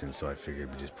basin, so I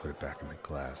figured we just put it back in the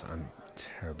glass. I'm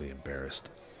terribly embarrassed.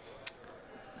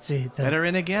 See, Better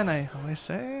in again, I always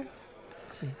say.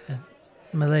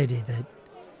 milady, that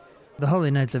the Holy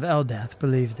Knights of Eldath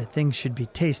believe that things should be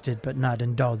tasted but not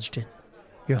indulged in.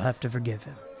 You'll have to forgive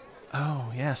him.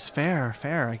 Oh, yes, fair.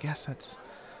 I guess that's...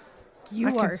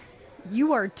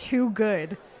 You are too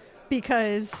good,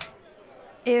 because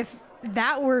if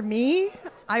that were me,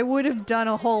 I would have done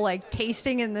a whole like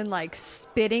tasting and then like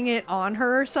spitting it on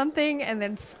her or something, and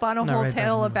then spun a No, whole right back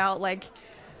tale in the about like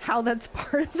how that's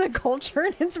part of the culture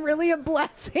and it's really a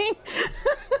blessing.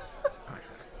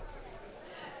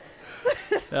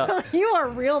 You are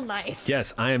real nice.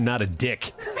 Yes, I am not a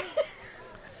dick.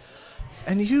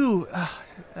 And you,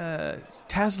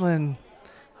 Taslin,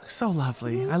 look so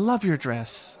lovely. I love your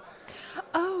dress.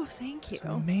 Oh, thank you.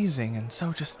 So amazing, and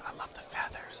so just, I love the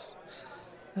feathers.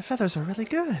 The feathers are really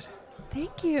good.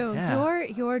 Thank you. Yeah.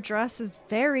 Your dress is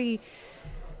very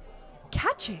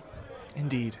catching.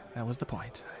 Indeed, that was the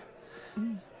point.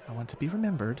 I want to be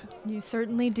remembered. You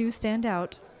certainly do stand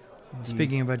out. Indeed.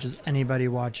 Speaking of which, is anybody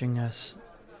watching us?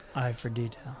 Eye for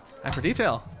detail. Eye for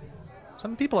detail.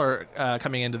 Some people are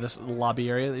coming into this lobby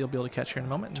area that you'll be able to catch here in a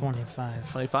moment.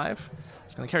 25. 25.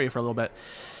 It's going to carry you for a little bit.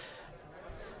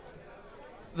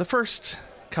 The first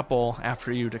couple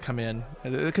after you to come in,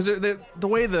 because the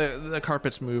way the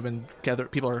carpets move and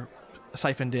people are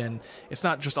siphoned in, it's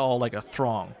not just all like a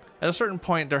throng. At a certain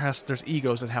point, there's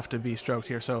egos that have to be stroked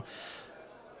here. So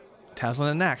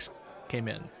Tazlin and Nax came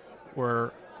in,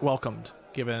 were welcomed,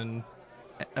 given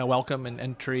a welcome and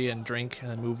entry and drink,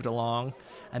 and then moved along.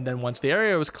 And then once the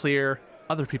area was clear,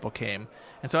 other people came.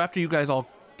 And so after you guys all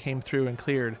came through and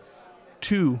cleared,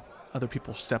 2 other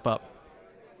people step up.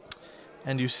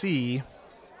 And you see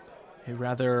a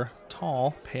rather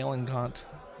tall, pale and gaunt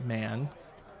man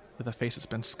with a face that's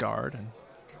been scarred and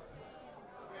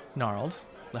gnarled.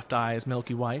 Left eye is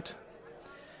milky white.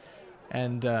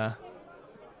 And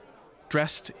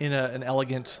dressed in an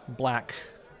elegant black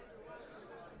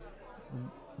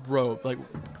robe, like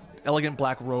elegant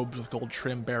black robes with gold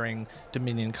trim bearing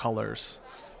Dominion colors.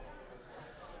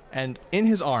 And in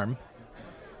his arm,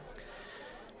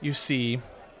 you see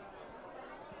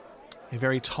a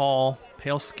very tall,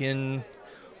 pale-skinned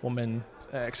woman,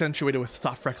 accentuated with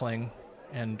soft freckling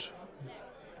and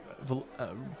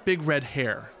big red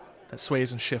hair that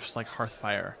sways and shifts like hearth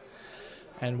fire,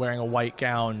 and wearing a white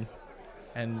gown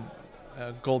and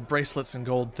gold bracelets and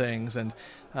gold things. And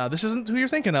this isn't who you're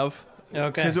thinking of.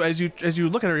 Okay. Because as you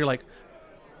look at her, you're like,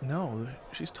 no,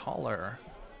 she's taller.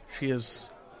 She is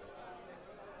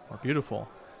more beautiful,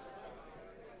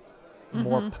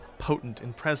 more potent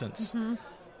in presence.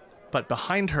 But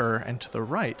behind her and to the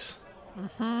right,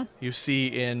 you see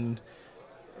in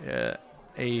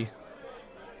a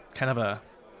kind of a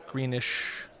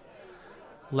greenish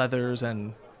leathers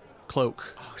and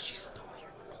cloak. Oh, she stole your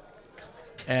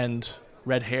and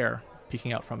red hair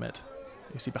peeking out from it.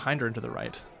 You see behind her and to the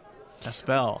right,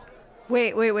 Espel.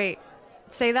 Wait.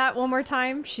 Say that one more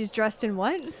time. She's dressed in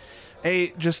what?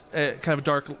 Just kind of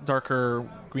darker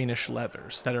greenish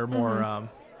leathers that are more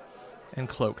and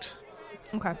cloaked.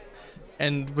 Okay.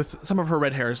 And with some of her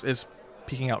red hair is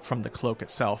peeking out from the cloak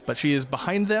itself, but she is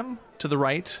behind them to the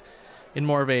right in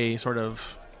more of a sort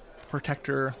of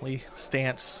protectorly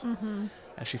stance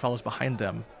as she follows behind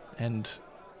them, and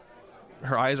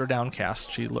her eyes are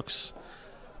downcast. She looks,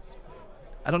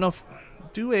 I don't know if,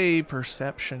 do a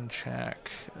perception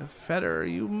check. Feder,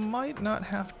 you might not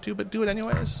have to, but do it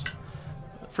anyways.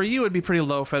 For you, it'd be pretty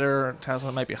low. Feder,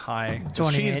 Tazlin might be high.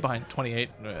 28. She's behind 28.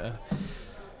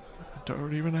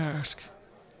 Don't even ask.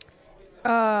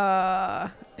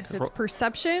 If it's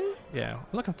perception, Yeah, I'm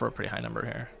looking for a pretty high number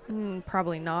here.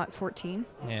 probably not 14.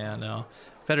 Yeah, no.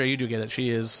 Feder, you do get it.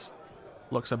 She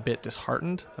looks a bit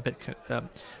disheartened.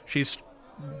 She's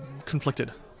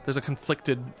conflicted. There's a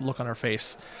conflicted look on her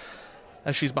face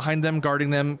as she's behind them, guarding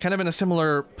them, kind of in a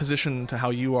similar position to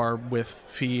how you are with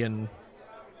Fee and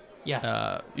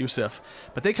Yusuf.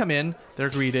 But they come in, they're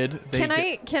greeted. Can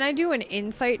I do an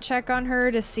insight check on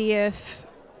her to see if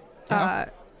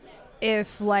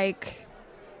like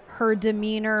her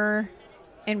demeanor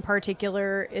in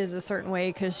particular is a certain way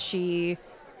because she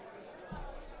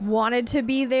wanted to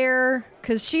be there,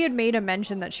 because she had made a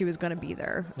mention that she was going to be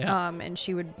there, and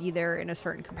she would be there in a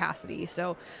certain capacity.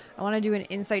 So I want to do an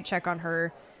insight check on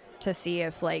her to see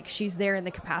if like she's there in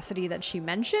the capacity that she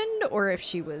mentioned or if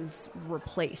she was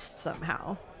replaced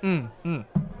somehow.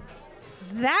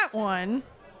 That one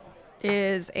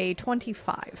is a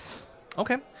 25.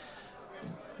 Okay.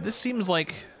 This seems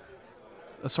like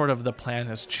a sort of the plan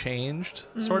has changed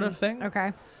sort of thing.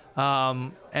 Okay.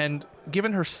 And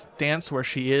given her stance where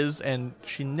she is, and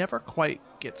she never quite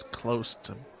gets close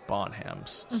to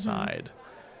Bonham's side,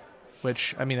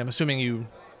 which, I mean, I'm assuming you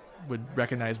would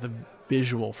recognize the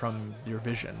visual from your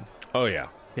vision. Oh, yeah.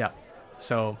 Yeah.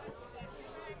 So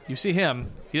you see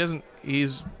him.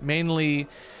 He's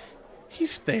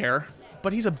there,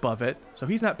 but he's above it. So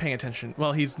he's not paying attention.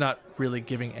 Well, he's not really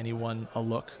giving anyone a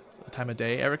look at the time of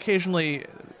day. Or occasionally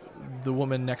the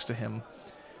woman next to him,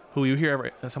 who you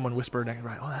hear someone whisper next to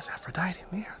right, oh, that's Aphrodite,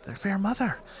 their fair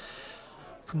mother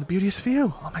from the beauteous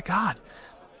view. Oh my God.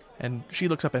 And she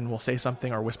looks up and will say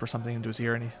something or whisper something into his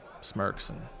ear, and he smirks,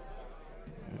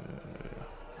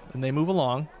 and they move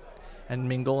along and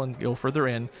mingle and go further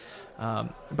in.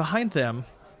 Behind them,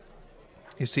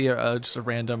 you see just a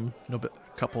random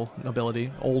couple,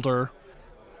 nobility, older,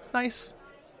 nice.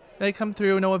 They come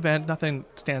through, no event, nothing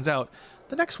stands out.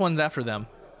 The next one's after them.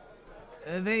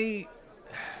 It's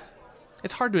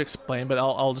hard to explain, but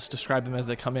I'll just describe them as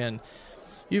they come in.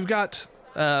 You've got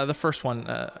the first one,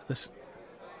 this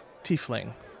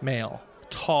tiefling, male,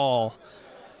 tall,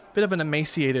 bit of an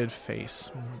emaciated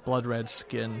face, blood red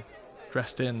skin,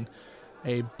 dressed in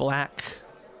a black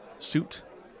suit,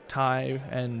 tie,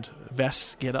 and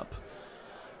vest getup.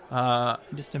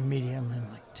 Just a medium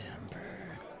and like timber.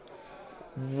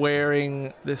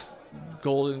 Wearing this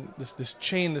golden, this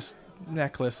chain, this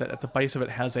necklace that at the base of it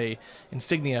has a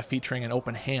insignia featuring an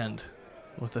open hand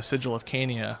with a sigil of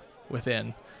Cania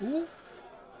within. Ooh.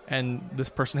 And this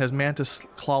person has mantis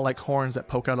claw-like horns that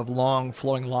poke out of long,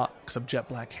 flowing locks of jet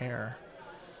black hair.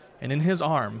 And in his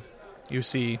arm, you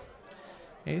see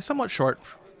a somewhat short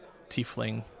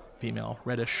tiefling female,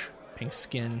 reddish pink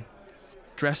skin,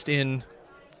 dressed in,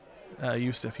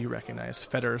 Yusuf, you recognize,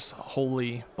 Fetter's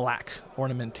holy black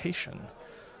ornamentation,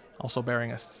 also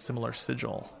bearing a similar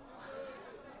sigil.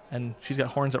 And she's got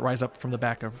horns that rise up from the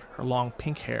back of her long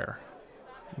pink hair,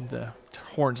 the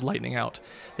horns lightening out.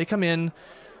 They come in,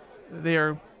 they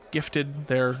are gifted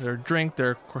their drink,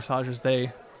 their corsages.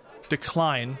 They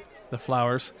decline the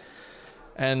flowers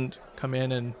and come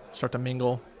in and start to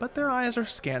mingle, but their eyes are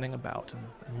scanning about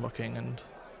and looking, and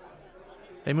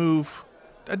they move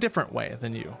a different way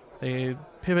than you. They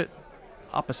pivot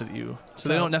opposite you, so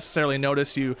they don't necessarily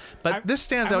notice you, but this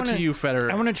stands out to you,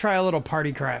 Fetter. I want to try a little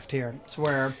party craft here. It's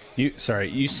where You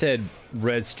said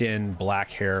red skin, black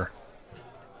hair,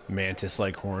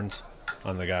 mantis-like horns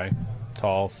on the guy,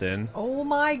 tall, thin. Oh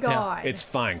my god. It's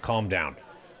fine. Calm down.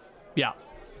 Yeah.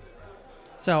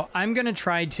 So I'm going to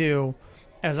try to,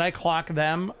 as I clock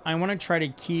them, I want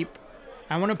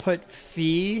to put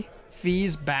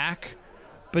Fee's back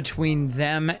between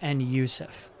them and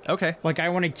Yusuf. Okay. Like I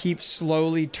want to keep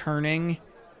slowly turning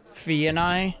Fee and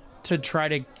I to try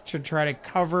to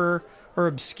cover or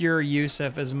obscure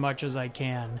Yusuf as much as I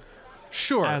can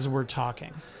Sure. as we're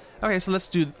talking. Okay, so let's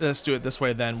do it this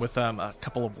way then, with a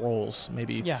couple of rolls,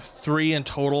 maybe 3 in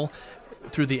total,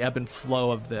 through the ebb and flow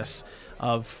of this,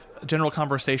 of general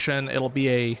conversation. It'll be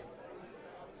a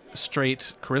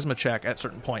straight charisma check at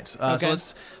certain points. So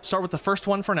let's start with the first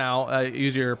one for now.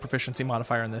 Use your proficiency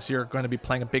modifier in this. You're going to be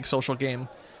playing a big social game.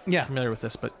 Yeah. I'm familiar with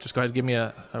this, but just go ahead and give me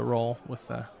a roll with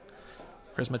the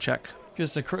charisma check.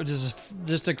 Just a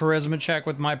charisma check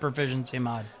with my proficiency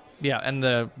mod. Yeah, and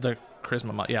the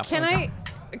charisma mod. Yeah.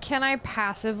 Can I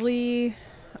passively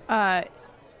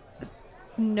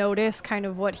notice kind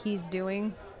of what he's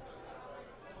doing?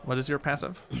 What is your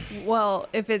passive? Well,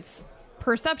 if it's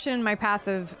perception, my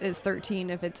passive is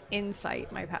 13. If it's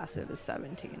insight, my passive is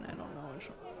 17. I don't know which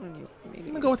one. I'm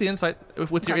gonna go with the insight.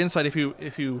 With your insight, if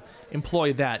you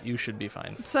employ that, you should be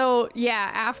fine. So yeah,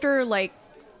 after like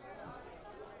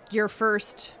your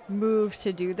first move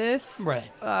to do this, Right.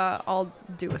 I'll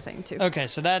do a thing too. Okay,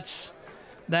 so that's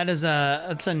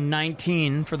a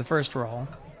 19 for the first roll.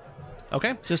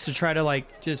 Okay. Just to try to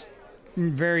just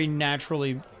very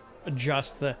naturally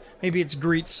adjust maybe it's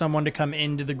greet someone to come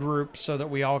into the group so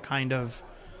that we all kind of,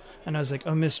 and I was like,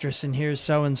 oh mistress, and here's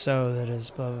so and so that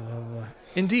is blah blah blah blah.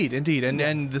 Indeed,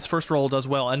 and this first roll does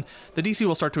well, and the DC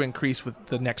will start to increase with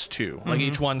the next two, like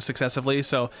each one successively.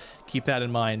 So keep that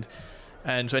in mind,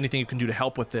 and so anything you can do to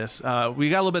help with this. We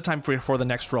got a little bit of time for the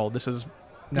next roll. This is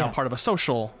now part of a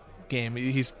social game.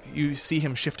 You see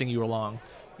him shifting you along.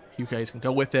 You guys can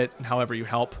go with it, and however you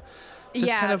help.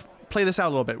 Just kind of play this out a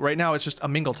little bit. Right now, it's just a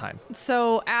mingle time.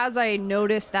 So as I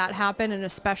notice that happen, and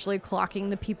especially clocking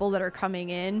the people that are coming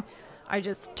in, I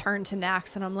just turn to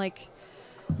Nax and I'm like,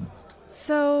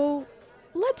 so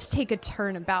let's take a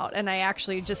turnabout. And I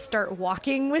actually just start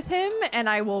walking with him, and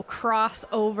I will cross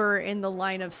over in the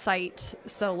line of sight.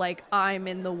 So like I'm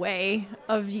in the way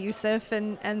of Yusuf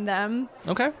and them.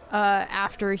 Okay.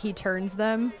 After he turns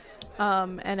them.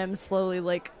 And I'm slowly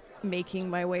like making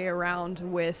my way around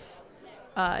with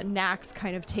Nax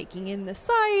kind of taking in the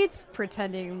sights,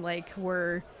 pretending like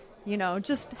we're,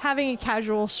 just having a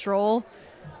casual stroll.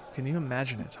 Can you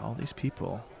imagine it? All these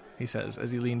people, he says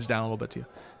as he leans down a little bit to you.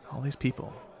 All these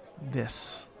people.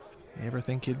 This. You ever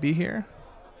think you'd be here?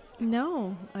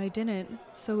 No, I didn't.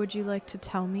 So would you like to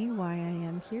tell me why I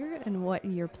am here and what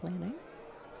you're planning?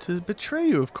 To betray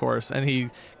you, of course. And he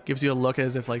gives you a look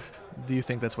as if like, do you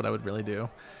think that's what I would really do?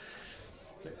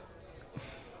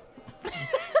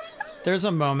 There's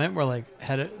a moment where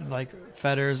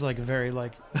Fetter's very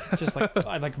just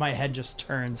like my head just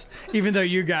turns, even though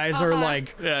you guys are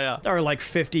are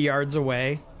 50 yards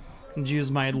away, and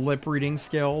use my lip reading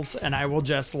skills, and I will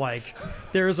just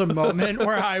there's a moment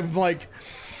where I'm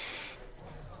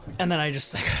and then I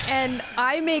just and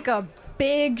I make a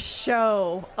big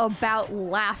show about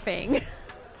laughing.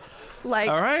 All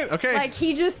right, okay. Like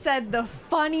he just said the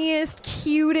funniest,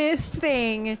 cutest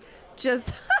thing.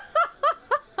 Just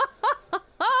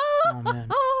oh man,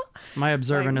 my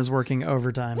observant is working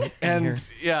overtime. And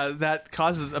that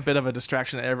causes a bit of a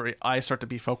distraction. Every eyes start to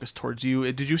be focused towards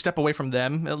you. Did you step away from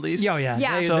them at least? Oh yeah.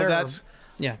 Yeah. So that's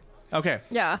okay.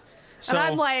 Yeah. So, and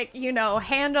I'm like,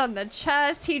 hand on the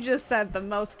chest. He just said the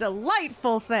most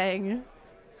delightful thing.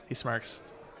 He smirks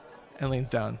and leans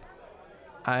down.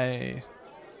 I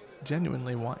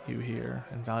genuinely want you here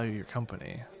and value your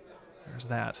company. There's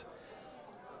that.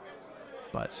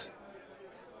 But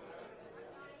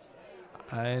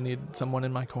I need someone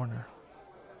in my corner.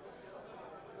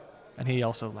 And he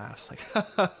also laughs like,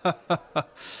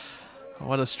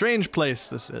 what a strange place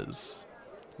this is.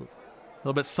 A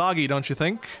little bit soggy, don't you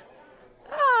think?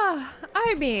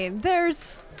 I mean,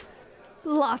 there's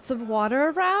lots of water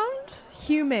around.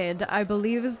 Humid, I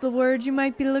believe, is the word you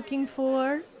might be looking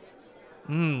for.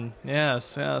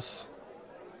 Yes.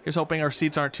 Here's hoping our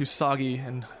seats aren't too soggy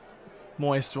and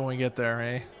moist when we get there,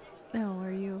 eh? Oh,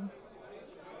 are you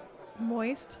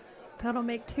moist? That'll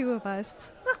make two of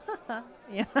us.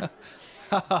 Yeah.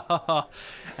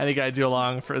 And he guides you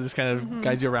along for this kind of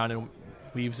guides you around and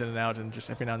weaves in and out and just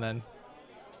every now and then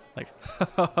like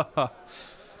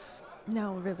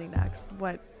No, really next.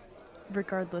 What,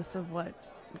 regardless of what,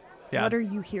 yeah, what are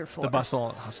you here for? the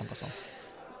hustle and bustle.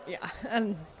 Yeah,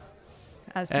 and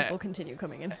as people continue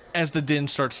coming in. As the din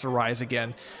starts to rise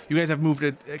again, you guys have moved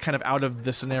it kind of out of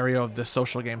the scenario of this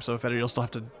social game, so Feder, you'll still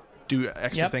have to do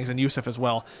extra things, and Yusuf as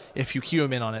well, if you cue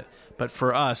him in on it. But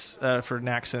for us, for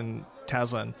Nax and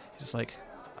Tazlin, he's like,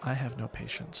 I have no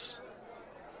patience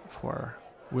for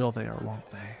will they or won't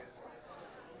they.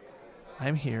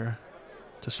 I'm here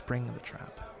to spring the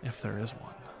trap, if there is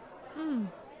one.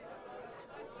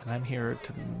 And I'm here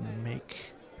to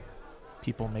make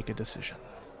people make a decision.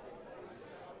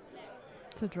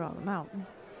 To draw them out.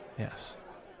 Yes.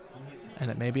 And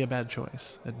it may be a bad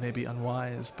choice. It may be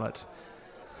unwise, but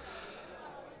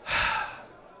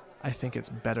I think it's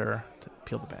better to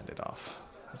peel the Band-Aid off,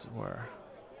 as it were.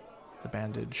 The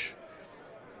bandage.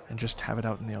 And just have it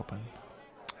out in the open.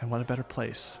 And what a better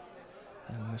place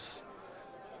than this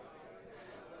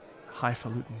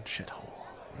highfalutin shithole.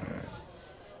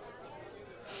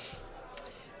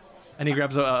 And he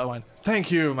grabs a wine.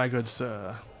 Thank you, my good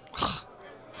sir.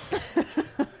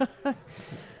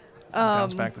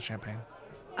 Bounce back the champagne.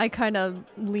 I kind of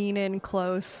lean in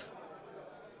close,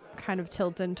 kind of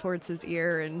tilt in towards his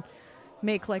ear and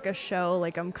make like a show,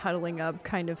 like I'm cuddling up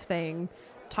kind of thing,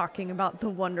 talking about the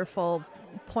wonderful,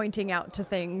 pointing out to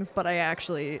things, but I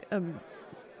actually,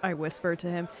 I whisper to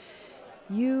him,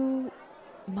 you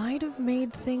might have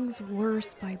made things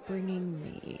worse by bringing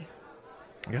me.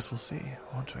 I guess we'll see,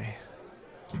 won't we?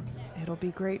 It'll be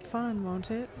great fun,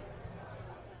 won't it?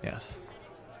 Yes.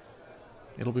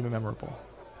 It'll be memorable.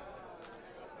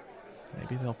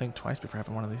 Maybe they'll think twice before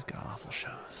having one of these god-awful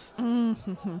shows.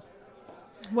 Mm-hmm.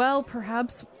 Well,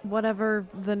 perhaps whatever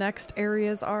the next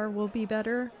areas are will be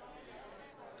better.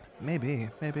 Maybe.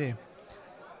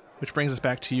 Which brings us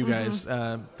back to you guys,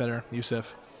 Feder,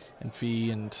 Yusuf, and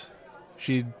Fee, and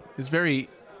she is very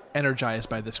energized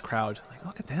by this crowd. Like,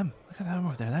 look at them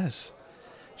over there. That is...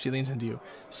 She leans into you.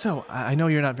 So, I know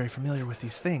you're not very familiar with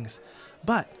these things,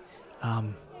 but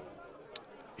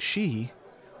she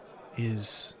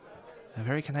is a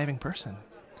very conniving person.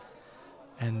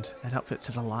 And that outfit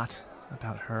says a lot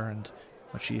about her and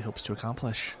what she hopes to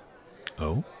accomplish.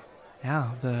 Oh?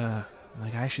 Yeah, the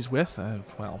guy she's with,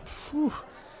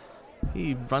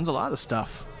 he runs a lot of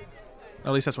stuff.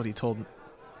 At least that's what he told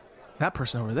that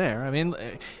person over there. I mean,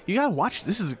 you gotta watch.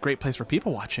 This is a great place for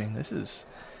people watching. This is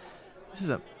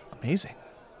amazing.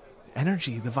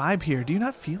 Energy, the vibe here. Do you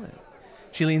not feel it?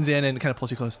 She leans in and kind of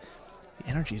pulls you close. The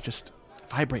energy just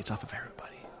vibrates off of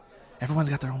everybody. Everyone's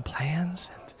got their own plans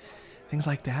and things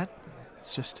like that.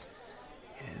 It's just,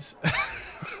 it is.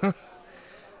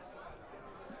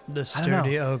 The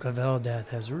sturdy oak of Eldath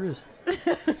has risen.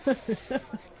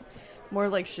 More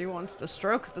like she wants to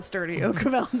stroke the sturdy oak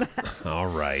of Eldath. All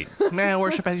right. May I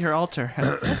worship at your altar?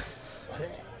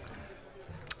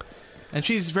 And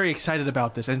she's very excited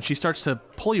about this, and she starts to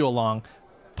pull you along,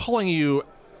 pulling you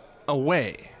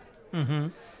away. Mm-hmm.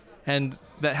 And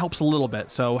that helps a little bit.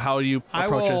 So how do you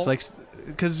approach this? Like,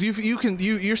 because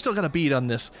you're still gonna beat on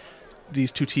these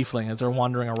two tiefling as they're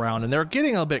wandering around, and they're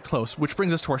getting a bit close, which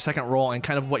brings us to our second roll and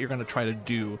kind of what you're gonna try to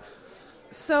do.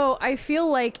 So I feel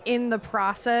like in the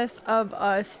process of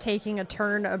us taking a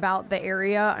turn about the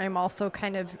area, I'm also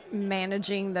kind of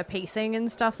managing the pacing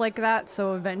and stuff like that.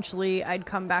 So eventually I'd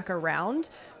come back around.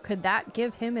 Could that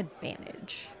give him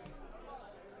advantage?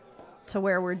 To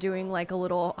where we're doing like a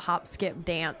little hop, skip,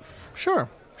 dance. Sure.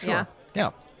 Yeah.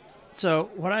 So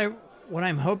what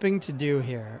I'm hoping to do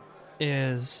here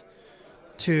is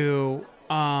to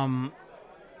kind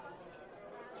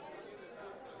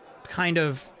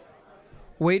of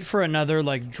wait for another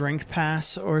like drink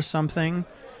pass or something,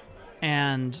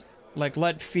 and like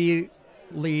let Fee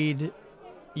lead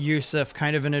Yusuf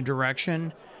kind of in a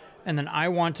direction, and then I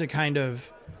want to kind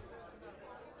of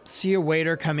see a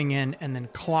waiter coming in and then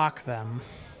clock them,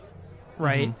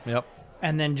 right? Mm-hmm. Yep.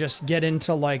 And then just get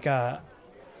into like the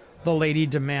lady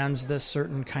demands this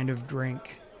certain kind of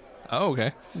drink Oh,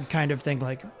 okay. kind of thing,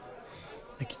 like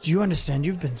Like, do you understand?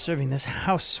 You've been serving this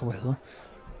house swill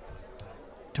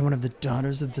to one of the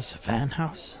daughters of the Savan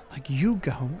house. Like, you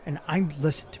go and I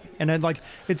listen to me. And then, like,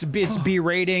 it's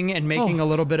berating and making a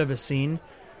little bit of a scene.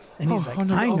 And he's like,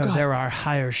 no, I know God. there are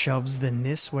higher shelves than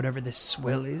this, whatever this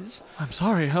swill is. I'm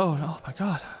sorry. Oh my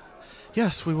God.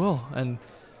 Yes, we will. And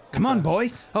Come on,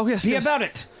 boy. oh yes, Be yes. about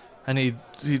it. And he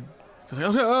goes like,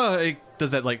 okay. He does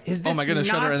that like, Is oh this my goodness,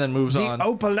 shudder, not and then moves the on.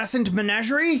 opalescent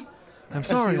menagerie? I'm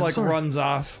sorry. As he, I'm like, sorry. runs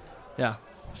off. Yeah.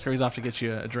 Scurries off to get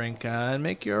you a drink and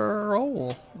make your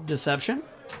roll. Deception?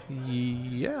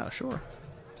 Yeah, sure.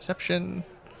 Deception.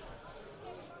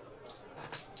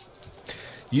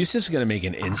 Yusuf's going to make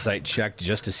an insight check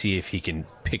just to see if he can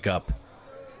pick up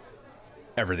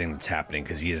everything that's happening,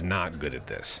 because he is not good at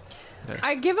this.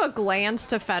 I give a glance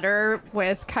to Feder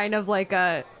with kind of like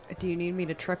a, do you need me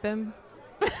to trip him?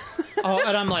 Oh,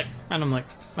 and I'm like,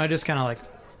 I just kind of like,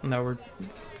 no,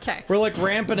 Okay. we're like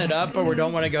ramping it up, but we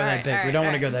don't want to go that Alright, big. We alright, don't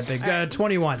want to alright. go that big.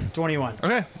 Alright. 21.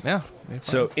 Okay. Yeah.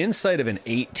 So insight of an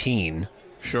 18,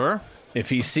 sure. if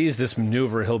he sees this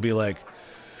maneuver, he'll be like,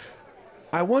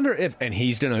 I wonder if, and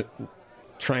he's going to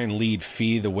try and lead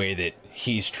Fee the way that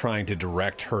he's trying to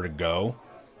direct her to go,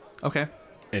 Okay.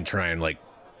 and try and like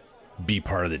be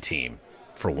part of the team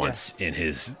for once in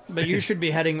his. But you should be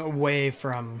heading away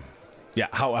from. Yeah.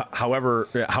 However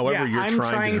you're I'm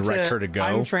trying to direct her to go.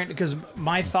 I'm trying because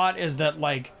my thought is that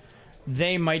like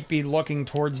they might be looking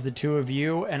towards the two of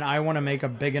you, and I want to make a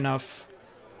big enough.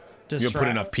 You'll put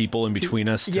enough people in between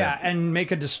us to Yeah, and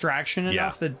make a distraction Yeah.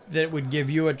 enough that would give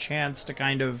you a chance to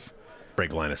kind of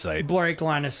break line of sight. break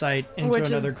line of sight into Which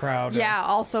another is, crowd. Yeah,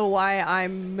 also why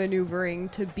I'm maneuvering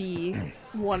to be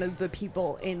one of the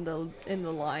people in the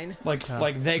line. Like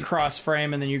they cross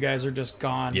frame, and then you guys are just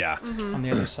gone. Yeah. On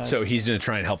the other side. So he's going to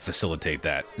try and help facilitate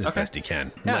that as best he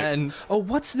can. Yeah, Like, and- oh,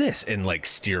 what's this? And like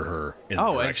steer her in the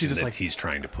Oh, and direction she's just that like, he's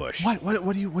trying to push. What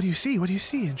do you see? What do you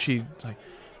see? And she's like,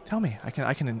 tell me. I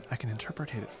can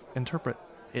interpret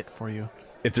it for you.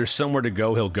 If there's somewhere to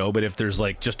go, he'll go. But if there's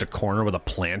like just a corner with a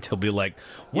plant, he'll be like,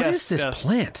 "What is Yes, this yes.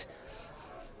 plant?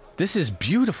 This is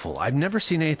beautiful. I've never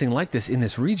seen anything like this in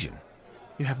this region."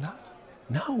 You have not?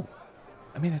 No.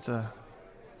 I mean, it's a.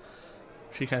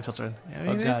 She kind of tilts her head.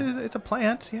 Yeah, I mean, God. it's a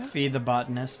plant. Yeah. Feed the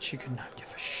botanist. She could not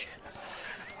give a shit.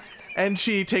 And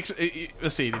she takes a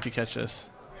seat. If you catch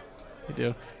this, you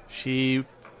do. She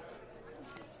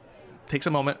takes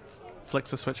a moment,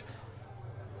 flicks a switch.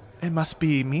 It must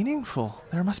be meaningful.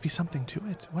 There must be something to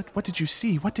it. What did you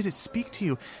see? What did it speak to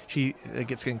you? She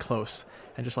gets getting close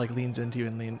and just like leans into you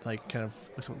and kind of.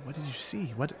 What did you see?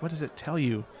 What does it tell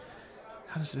you?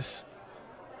 How does this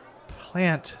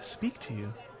plant speak to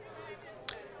you?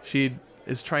 She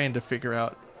is trying to figure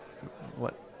out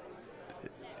what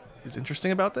is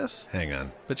interesting about this, Hang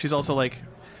on. but she's also like,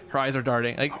 her eyes are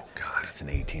darting. Like, Oh God, it's an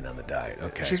 18 on the die.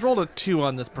 Okay. she's rolled a 2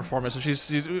 on this performance, so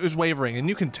she's wavering, and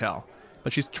you can tell,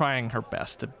 but she's trying her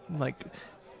best to like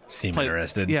Seem play.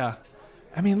 interested. Yeah,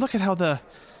 I mean, look at how the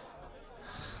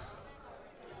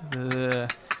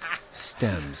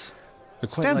Stems. They're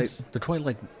Stems. They're quite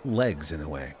like legs in a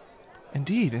way.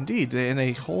 indeed, and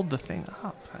they hold the thing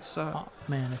up. That's Oh,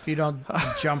 man, if you don't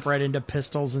jump right into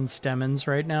pistols and stemons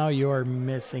right now, you are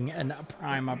missing a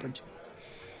prime opportunity.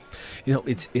 You know,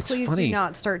 it's Please funny. do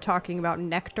not start talking about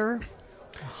nectar.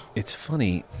 It's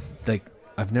funny. Like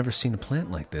I've never seen a plant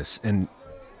like this, and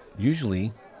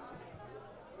usually,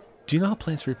 do you know how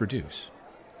plants reproduce?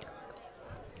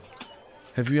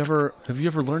 Have you ever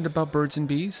learned about birds and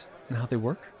bees and how they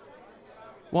work?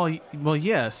 well,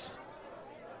 yes,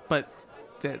 but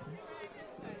that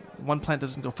one plant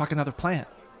doesn't go fuck another plant.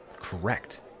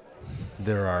 Correct.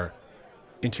 There are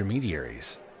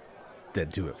intermediaries that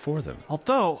do it for them.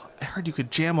 Although I heard you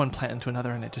could jam one plant into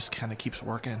another, and it just kind of keeps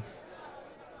working.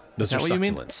 Those that are what you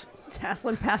mean? succulents.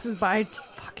 Taslin passes by.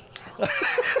 Fucking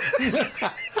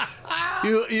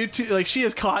Like she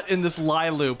is caught in this lie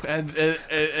loop, and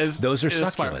Those are is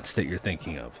spiraling. succulents that you're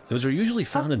thinking of. Those are usually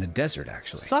found in the desert,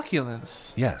 actually.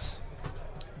 Succulents. Yes.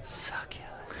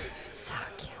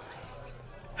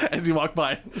 As you walk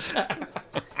by.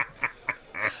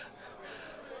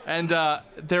 And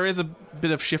there is a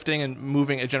bit of shifting and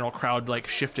moving, a general crowd like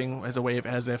shifting as a wave,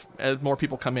 as more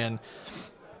people come in.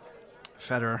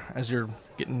 Feder, as you're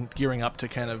gearing up to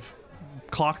kind of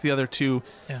clock the other two,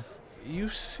 Yeah. you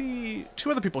see two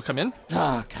other people come in.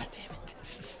 Oh, God damn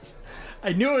it.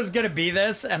 I knew it was going to be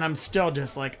this, and I'm still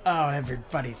just like, oh,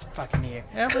 everybody's fucking here.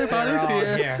 Everybody's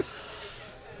They're all here.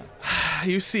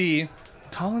 You see,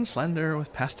 tall and slender,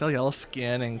 with pastel yellow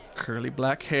skin and curly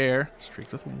black hair,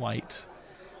 streaked with white,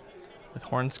 with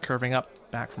horns curving up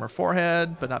back from her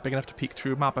forehead, but not big enough to peek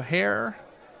through a mop of hair.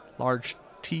 Large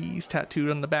T's tattooed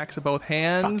on the backs of both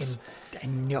hands. I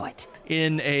knew it.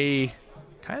 In a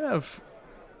kind of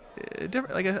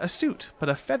different, like a suit, but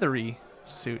a feathery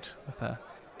suit with a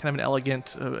kind of an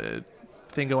elegant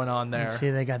thing going on there. See,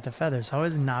 they got the feathers.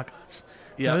 Always knockoffs.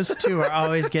 Yeah. Those two are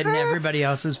always getting everybody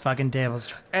else's fucking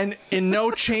tables. And in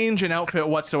no change in outfit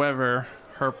whatsoever,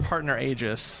 her partner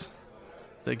Aegis,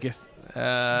 the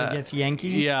Gith Yankee?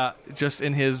 Yeah, just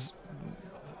in his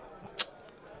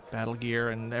battle gear,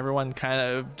 and everyone kind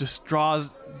of just draw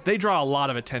a lot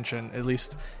of attention, at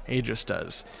least Aegis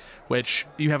does, which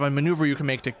you have a maneuver you can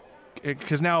make to,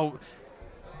 because now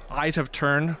eyes have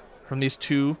turned from these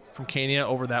two from Kania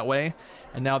over that way,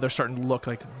 and now they're starting to look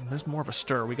like there's more of a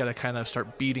stir. We got to kind of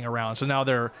start beating around. So now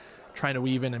they're trying to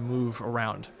weave in and move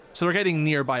around. So they're getting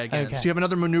nearby again. Okay. So you have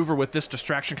another maneuver with this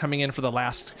distraction coming in for the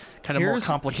last kind of more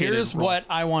complicated Here's roll. what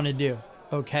I want to do.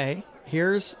 Okay,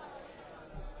 because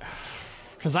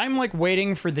I'm like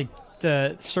waiting for the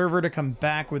server to come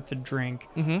back with the drink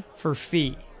for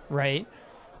fee, right?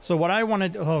 So what I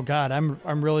want to, oh god, I'm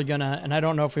really gonna, and I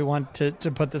don't know if we want to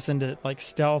put this into like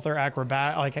stealth or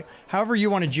acrobat, like however you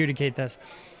want to adjudicate this.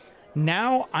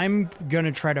 Now I'm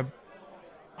gonna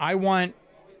I want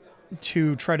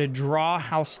to try to draw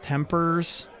House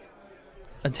Temper's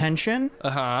attention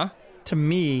to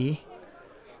me,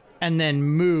 and then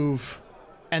move,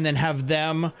 and then have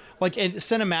them like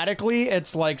cinematically.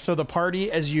 It's like, so the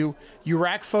party, as you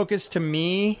rack focus to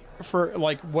me for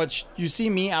like what you see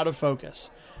me out of focus.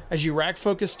 As you rack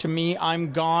focus to me,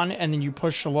 I'm gone, and then you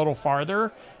push a little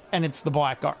farther, and it's the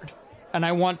Blackguard. And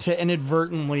I want to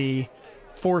inadvertently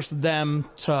force them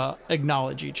to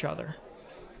acknowledge each other.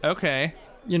 Okay.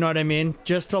 You know what I mean?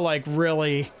 Just to like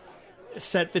really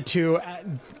set the two.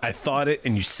 I thought it,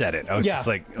 and you said it. I was just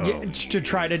like, oh, yeah, to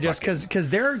try to just because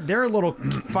they're little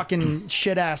fucking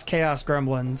shit ass chaos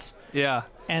gremlins, Yeah.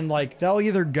 and like they'll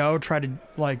either go try to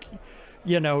like,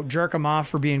 jerk them off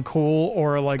for being cool,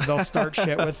 or like they'll start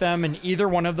shit with them, and either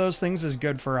one of those things is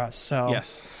good for us. So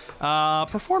Yes.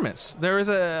 Performance. There is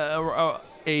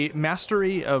a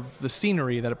mastery of the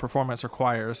scenery that a performance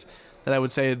requires that I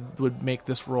would say would make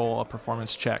this role a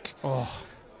performance check. Oh,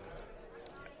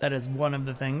 that is one of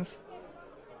the things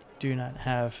do not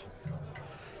have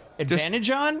advantage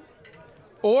on,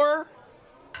 or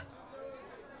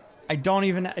I'm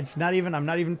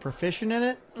not even proficient in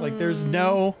it. Like there's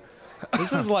no,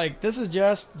 this is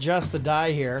just the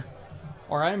die here,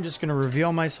 or I'm just going to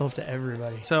reveal myself to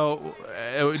everybody. So,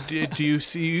 do you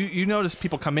see? You notice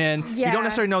people come in. You Yeah. don't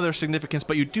necessarily know their significance,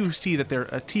 but you do see that they're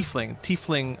a tiefling.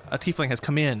 A tiefling has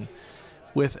come in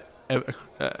with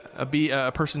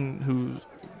a person who,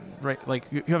 right? Like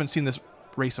you haven't seen this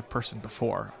race of person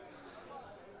before.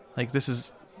 Like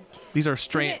these are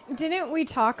strange. Didn't we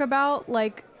talk about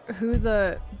like who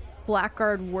the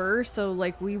Blackguard were? So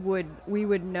like we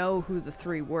would know who the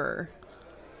three were,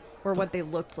 or what they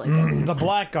looked like. The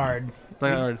Blackguard.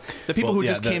 The people who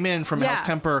just came in from Yeah. House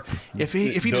Temper. If he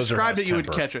Those are described House it, you would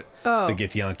Temper. catch it. Oh, the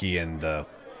Githyanki and the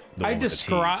one with the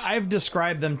T's. I've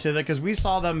described them to because we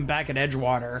saw them back at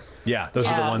Edgewater. Yeah, those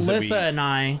are the ones Lissa that and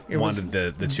I. we wanted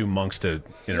the two monks to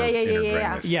Yeah.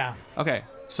 interbring this. Yeah. Okay,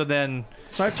 so then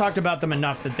So I've talked about them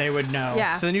enough that they would know.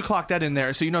 yeah. So then you clock that in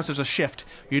there. So you notice there's a shift.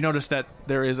 You notice that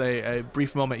there is a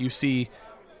brief moment you see,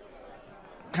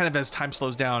 kind of as time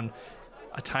slows down,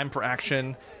 a time for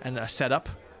action and a setup.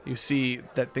 You see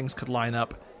that things could line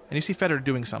up, and you see Feder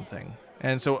doing something.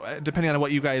 And so depending on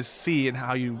what you guys see and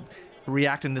how you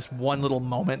react in this one little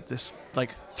moment, this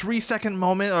like 3-second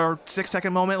moment or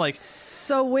 6-second moment, like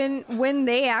So when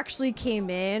they actually came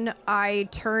in, I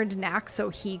turned Knack so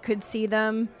he could see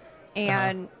them,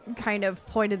 and kind of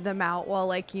pointed them out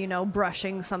while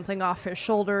brushing something off his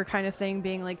shoulder, kind of thing,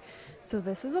 being like, so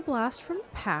this is a blast from the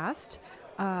past.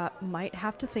 Might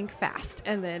have to think fast.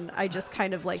 And then I just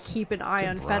kind of like keep an eye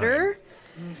on Feder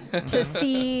to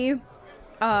see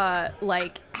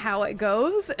like how it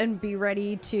goes, and be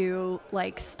ready to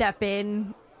like step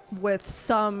in with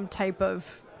some type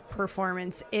of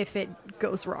performance if it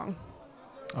goes wrong.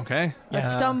 okay. A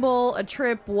stumble, a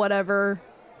trip, whatever.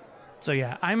 So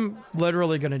yeah, I'm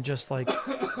literally gonna just like,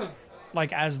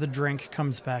 like as the drink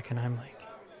comes back, and I'm like,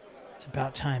 it's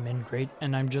about time, Ingrid,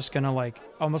 and I'm just gonna like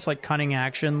almost like cunning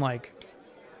action, like,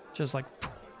 just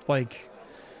like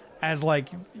as like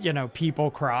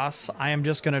people cross, I am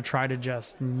just gonna try to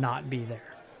just not be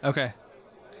there. Okay.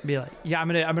 Be like, yeah, I'm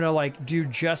gonna like do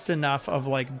just enough of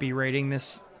like berating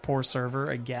this poor server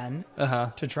again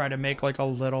to try to make like a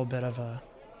little bit of a.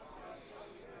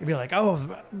 You'd be like,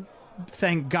 oh,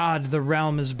 thank God the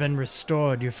realm has been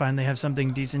restored. You finally have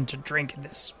something decent to drink in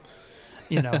this,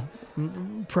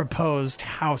 proposed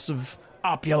house of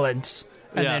opulence,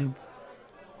 and Yeah. then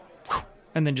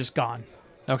and then just gone.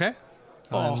 Okay.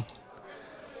 Oh.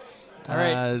 All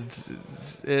right.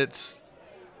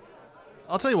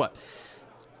 I'll tell you what.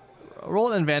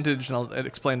 Roll an advantage, and I'll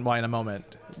explain why in a moment.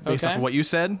 Based off of what you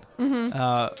said,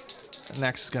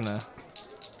 Nax is gonna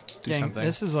do Dang, something.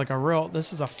 this is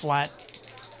a flat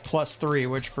 +3,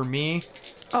 which for me,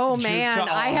 Oh Juke man, to all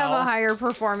I have a hell. higher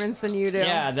performance than you do.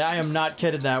 yeah, I am not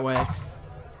kidded that way.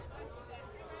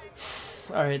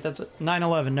 All right, that's a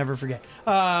 9/11. Never forget.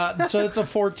 So it's a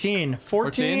 14.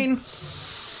 14.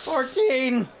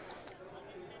 14.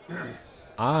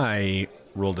 I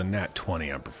rolled a nat 20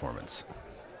 on performance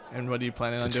And what are you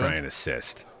planning to on try doing? and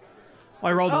assist.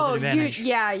 Well, I rolled Oh, with you advantage.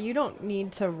 you don't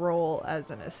need to roll as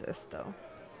an assist though.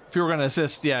 If you were going to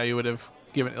assist, yeah, you would have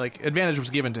given advantage was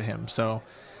given to him. So,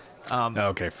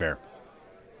 Okay, fair.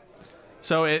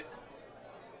 so it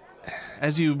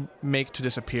as you make to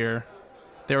disappear,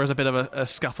 there was a bit of a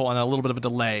scuffle and a little bit of a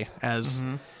delay as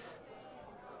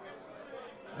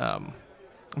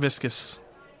Viscus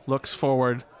looks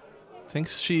forward,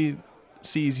 thinks she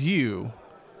sees you,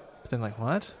 but then like,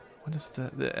 what is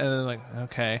and then like,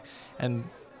 okay, and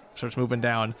starts moving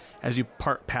down as you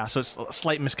part past. So it's a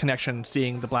slight misconnection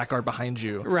seeing the blackguard behind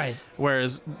you, Right.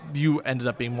 whereas you ended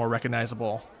up being more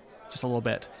recognizable just a little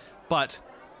bit. But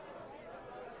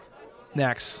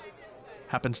Nax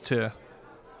happens to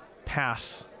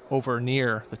pass over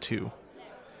near the two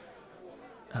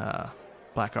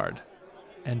blackguard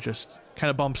and just kind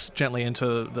of bumps gently into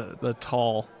the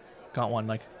tall gaunt one,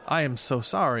 like, I am so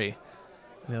sorry.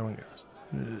 And the other one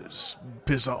goes,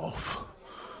 piss off.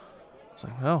 It's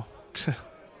like, oh,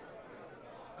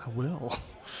 I will.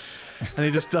 And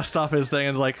he just dusts off his thing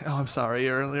and is like, oh, I'm sorry,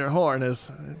 your horn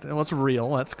is, what's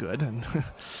real, that's good, and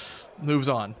moves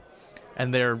on.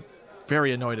 And they're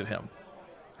very annoyed at him.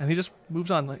 And he just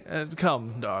moves on, like,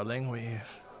 come, darling,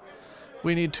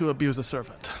 we need to abuse a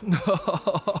servant.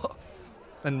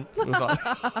 And moves on.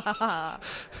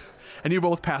 And you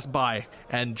both pass by,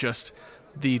 and just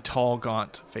the tall,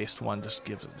 gaunt-faced one just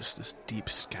gives just this deep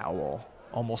scowl,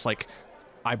 almost like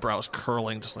eyebrows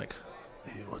curling, just like,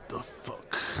 hey, what the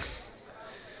fuck?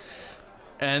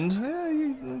 And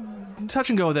you touch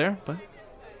and go there, but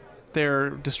they're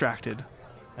distracted,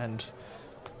 and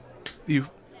you.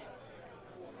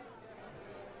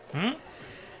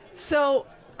 So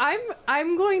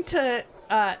I'm going to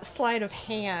sleight of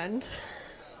hand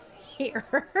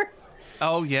here.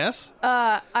 Oh yes.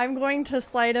 I'm going to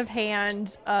sleight of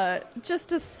hand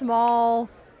just a small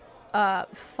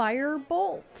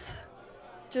firebolt,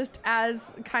 just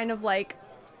as kind of like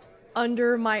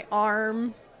under my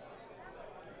arm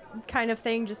kind of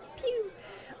thing, just pew.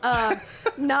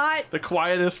 Not The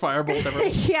quietest firebolt ever.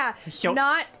 yeah,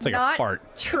 not It's like a not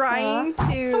fart. trying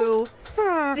to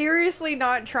seriously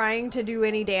not trying to do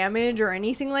any damage or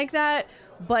anything like that,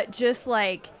 but just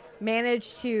like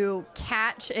manage to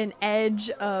catch an edge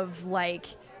of like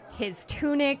his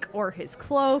tunic or his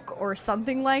cloak or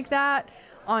something like that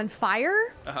on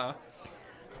fire.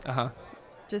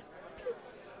 Just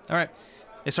All right.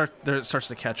 It starts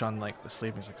to catch on like the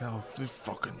sleeve. He's like, oh,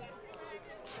 fucking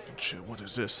shit, what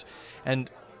is this? And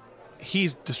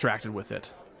he's distracted with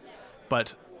it,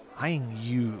 but eyeing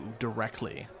you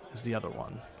directly is the other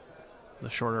one, the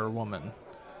shorter woman.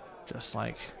 Just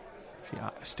like she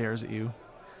stares at you,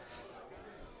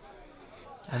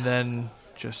 and then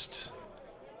just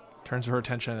turns her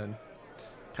attention and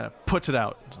kind of puts it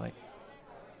out. It's like,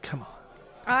 come on.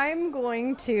 I'm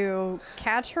going to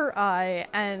catch her eye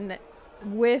and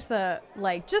with a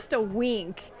like just a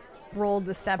wink roll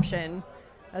deception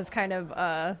as kind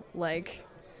of like,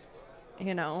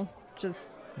 you know,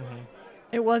 just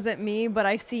it wasn't me, but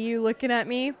I see you looking at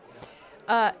me.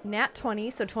 Nat 20,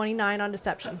 so 29 on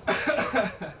deception.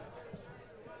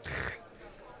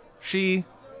 She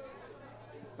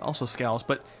also scowls,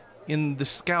 but in the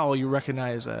scowl you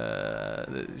recognize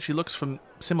she looks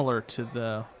similar to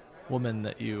the woman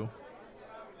that you,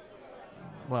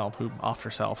 well, who offed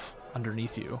herself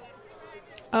underneath you.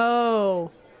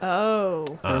 Oh.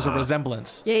 There's a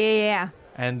resemblance. Yeah.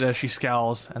 And she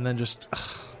scowls and then just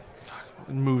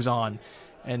moves on.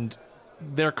 And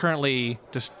they're currently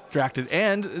distracted.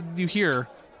 And you hear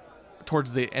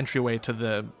towards the entryway to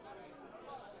the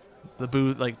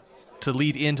booth, like to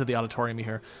lead into the auditorium, you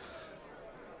hear,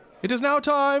 it is now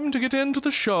time to get into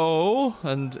the show.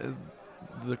 And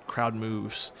the crowd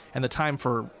moves. And the time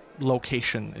for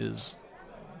location is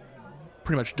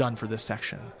pretty much done for this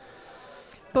section.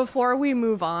 Before we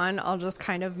move on, I'll just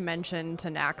kind of mention to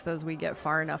Nax as we get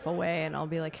far enough away, and I'll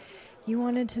be like, you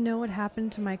wanted to know what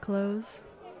happened to my clothes?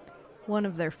 One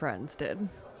of their friends did.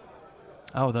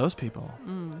 Oh, those people.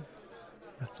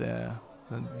 With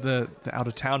The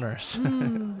out-of-towners.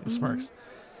 Smirks.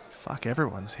 Fuck,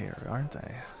 everyone's here, aren't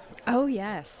they? Oh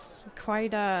yes,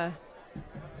 quite a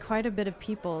bit of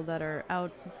people that are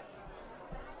out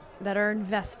that are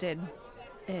invested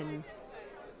in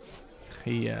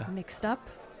He mixed up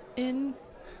in.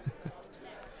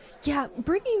 Yeah,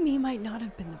 bringing me might not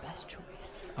have been the best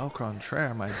choice. Au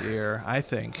contraire, my dear. I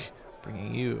think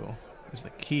bringing you is the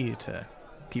key to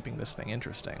keeping this thing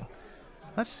interesting.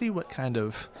 Let's see what kind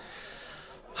of...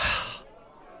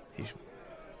 He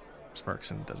smirks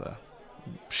and does a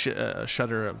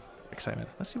shudder of excitement.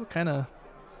 Let's see what kind of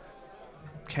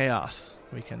chaos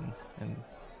we can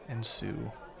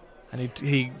ensue. And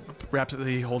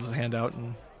he holds his hand out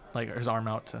and like his arm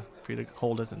out for you to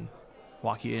hold it and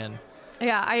walk you in.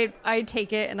 Yeah, I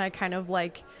take it and I kind of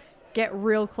like get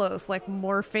real close, like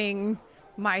morphing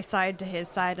my side to his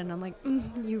side, and I'm like,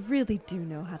 you really do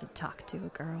know how to talk to a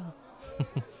girl.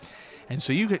 And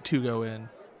so you get to go in.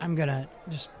 I'm gonna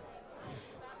just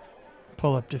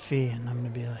pull up to Fee and I'm gonna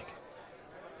be like,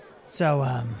 so,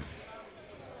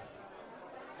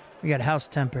 we got House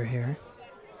Temper here.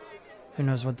 Who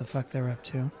knows what the fuck they're up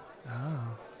to?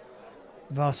 Oh.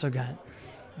 We've also got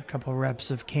a couple reps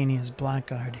of Cania's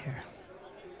Blackguard here.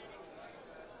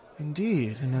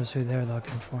 Indeed. Who knows who they're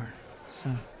looking for? So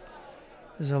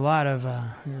there's a lot of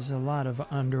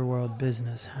underworld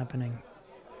business happening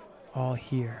all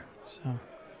here. So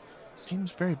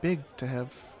Seems very big to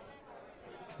have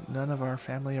none of our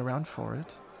family around for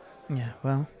it. yeah,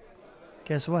 well,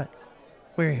 guess what?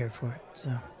 We're here for it.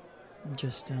 So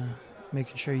just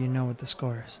making sure you know what the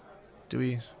score is. Do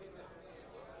we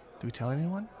tell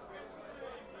anyone?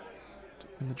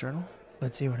 In the journal?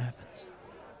 Let's see what happens.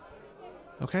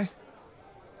 Okay.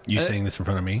 You saying this in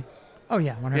front of me? Oh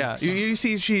yeah, 100%. Yeah, you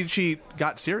see, she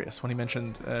got serious when he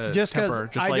mentioned Just 'cause Temper.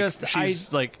 I just-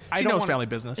 she's like I she don't knows want- family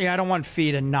business. Yeah, I don't want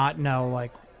Fee to not know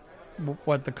like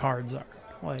what the cards are.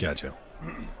 Like, Gotcha.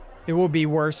 it will be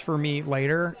worse for me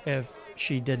later if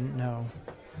she didn't know.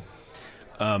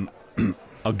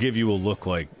 I'll give you a look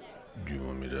like, do you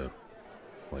want me to,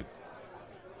 like,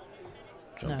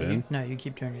 jump No, in? you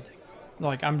keep doing your thing.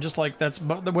 Like I'm just like that's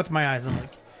with my eyes. I'm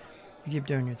like, you keep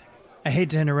doing your thing. I hate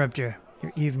to interrupt your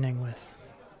evening with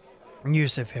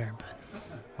Yusuf here, but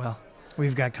Well,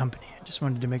 we've got company. I just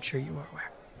wanted to make sure you were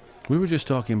aware. We were just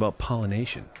talking about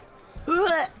pollination.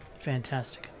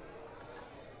 Fantastic.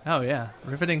 oh yeah,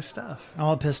 riveting stuff.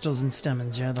 All pistols and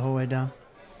Stemmons, yeah, the whole way down.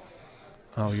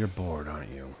 Oh, you're bored,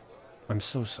 aren't you? I'm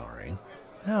so sorry.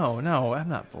 No, I'm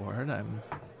not bored. I'm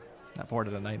not bored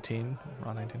at a 19,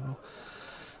 raw 19 roll.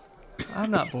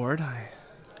 I'm not bored. I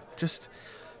just,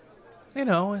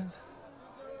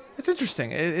 it's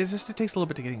interesting. It takes a little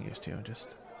bit to getting used to.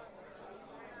 Just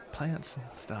plants and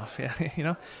stuff, yeah,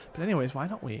 But anyways, why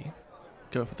don't we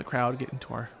go up with the crowd, get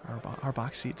into our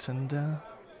box seats, and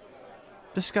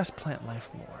discuss plant life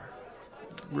more.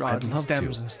 Rods and love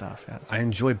stems to. and stuff, yeah. I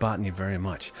enjoy botany very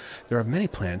much. There are many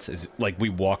plants, as like we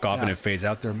walk off and Yeah. it fades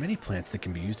out, there are many plants that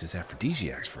can be used as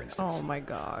aphrodisiacs, for instance. Oh my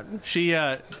god. She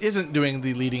isn't doing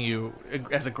the leading you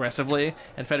as aggressively,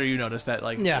 and Feder, you notice that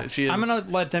Yeah, she is. I'm gonna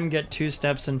let them get 2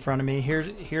 steps in front of me.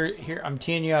 Here. I'm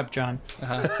teeing you up, John.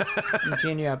 I'm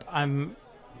teeing you up. I'm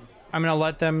gonna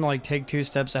let them like take 2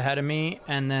 steps ahead of me,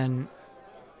 and then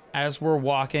as we're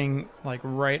walking, like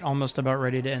right, almost about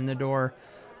ready to end the door,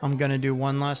 I'm gonna do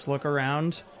one last look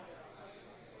around,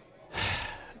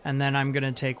 and then I'm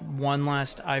gonna take one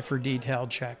last eye for detail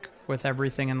check with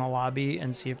everything in the lobby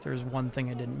and see if there's one thing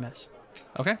I didn't miss.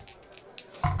 Okay,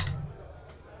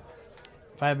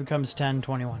 5 becomes 10,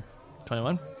 21.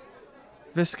 21.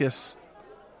 Viscus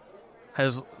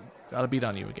has got a beat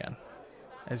on you again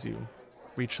as you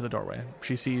reach the doorway.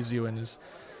 She sees you and is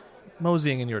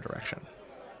moseying in your direction,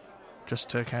 just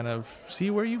to kind of see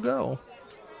where you go.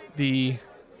 The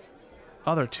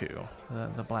other two,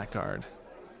 the Blackguard,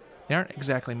 they aren't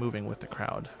exactly moving with the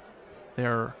crowd.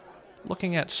 They're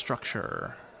looking at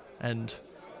structure and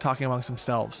talking amongst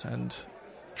themselves and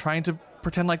trying to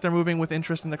pretend like they're moving with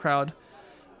interest in the crowd,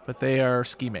 but they are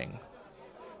scheming.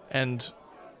 And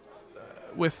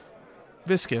with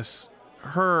Viscus,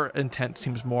 her intent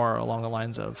seems more along the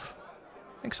lines of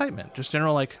excitement, just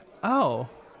general like, oh,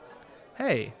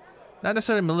 hey, not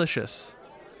necessarily malicious,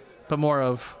 but more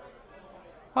of,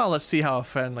 well, let's see how a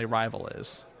friendly rival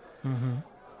is. Mm-hmm.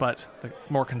 But the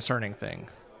more concerning thing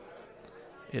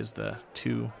is the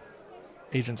 2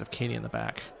 agents of Cania in the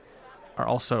back are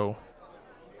also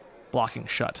blocking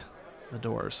shut the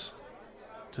doors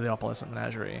to the Opalescent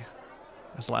Menagerie.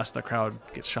 As the last of the crowd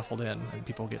gets shuffled in and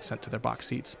people get sent to their box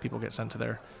seats, people get sent to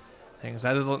their things.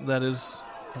 That is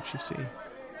what you see.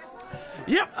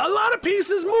 Yep, a lot of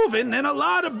pieces moving and a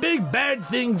lot of big bad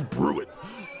things brewing.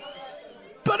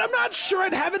 But I'm not sure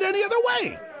I'd have it any other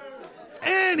way.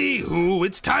 Anywho,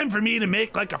 it's time for me to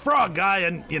make like a frog guy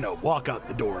and, walk out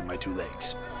the door on my 2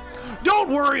 legs. Don't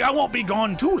worry, I won't be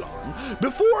gone too long.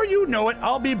 Before you know it,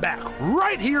 I'll be back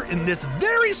right here in this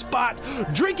very spot,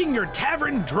 drinking your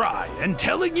tavern dry and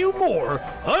telling you more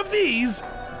of these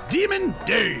demon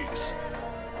days.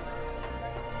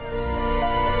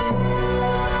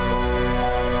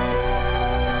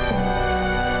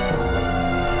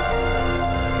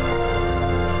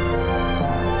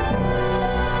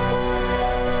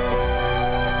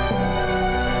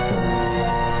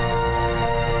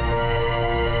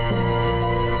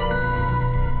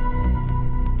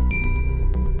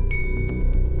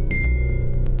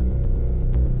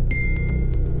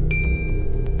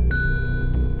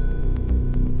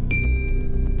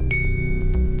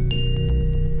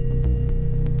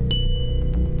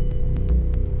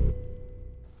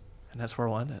 That's where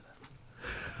we'll end it.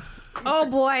 Oh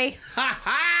boy.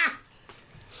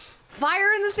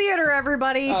 Fire in the theater,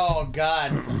 everybody. Oh,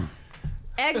 God.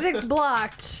 Exits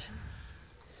blocked.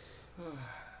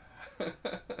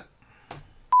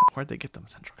 Where'd they get them?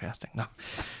 Central Casting? No.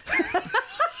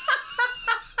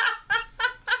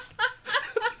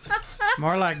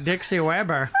 More like Dixie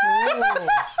Weber.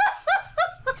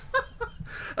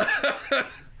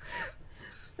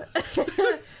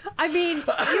 I mean,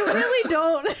 you really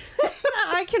don't.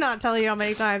 I cannot tell you how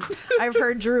many times I've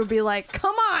heard Drew be like,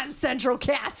 come on, Central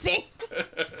Casting.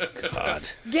 God.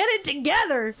 Get it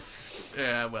together.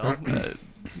 Yeah, well,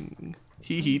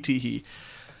 hee tee hee.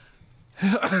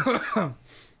 I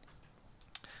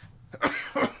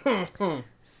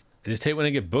just hate when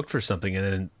I get booked for something and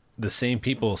then the same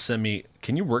people send me,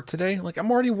 can you work today? I'm like,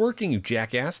 I'm already working, you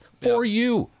jackass. For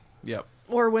you. Yep.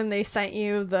 Or when they sent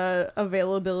you the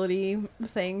availability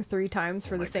thing 3 times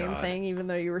for the same God. thing, even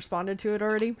though you responded to it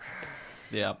already.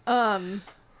 Yep. And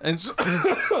so,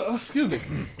 excuse me.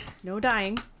 No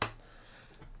dying.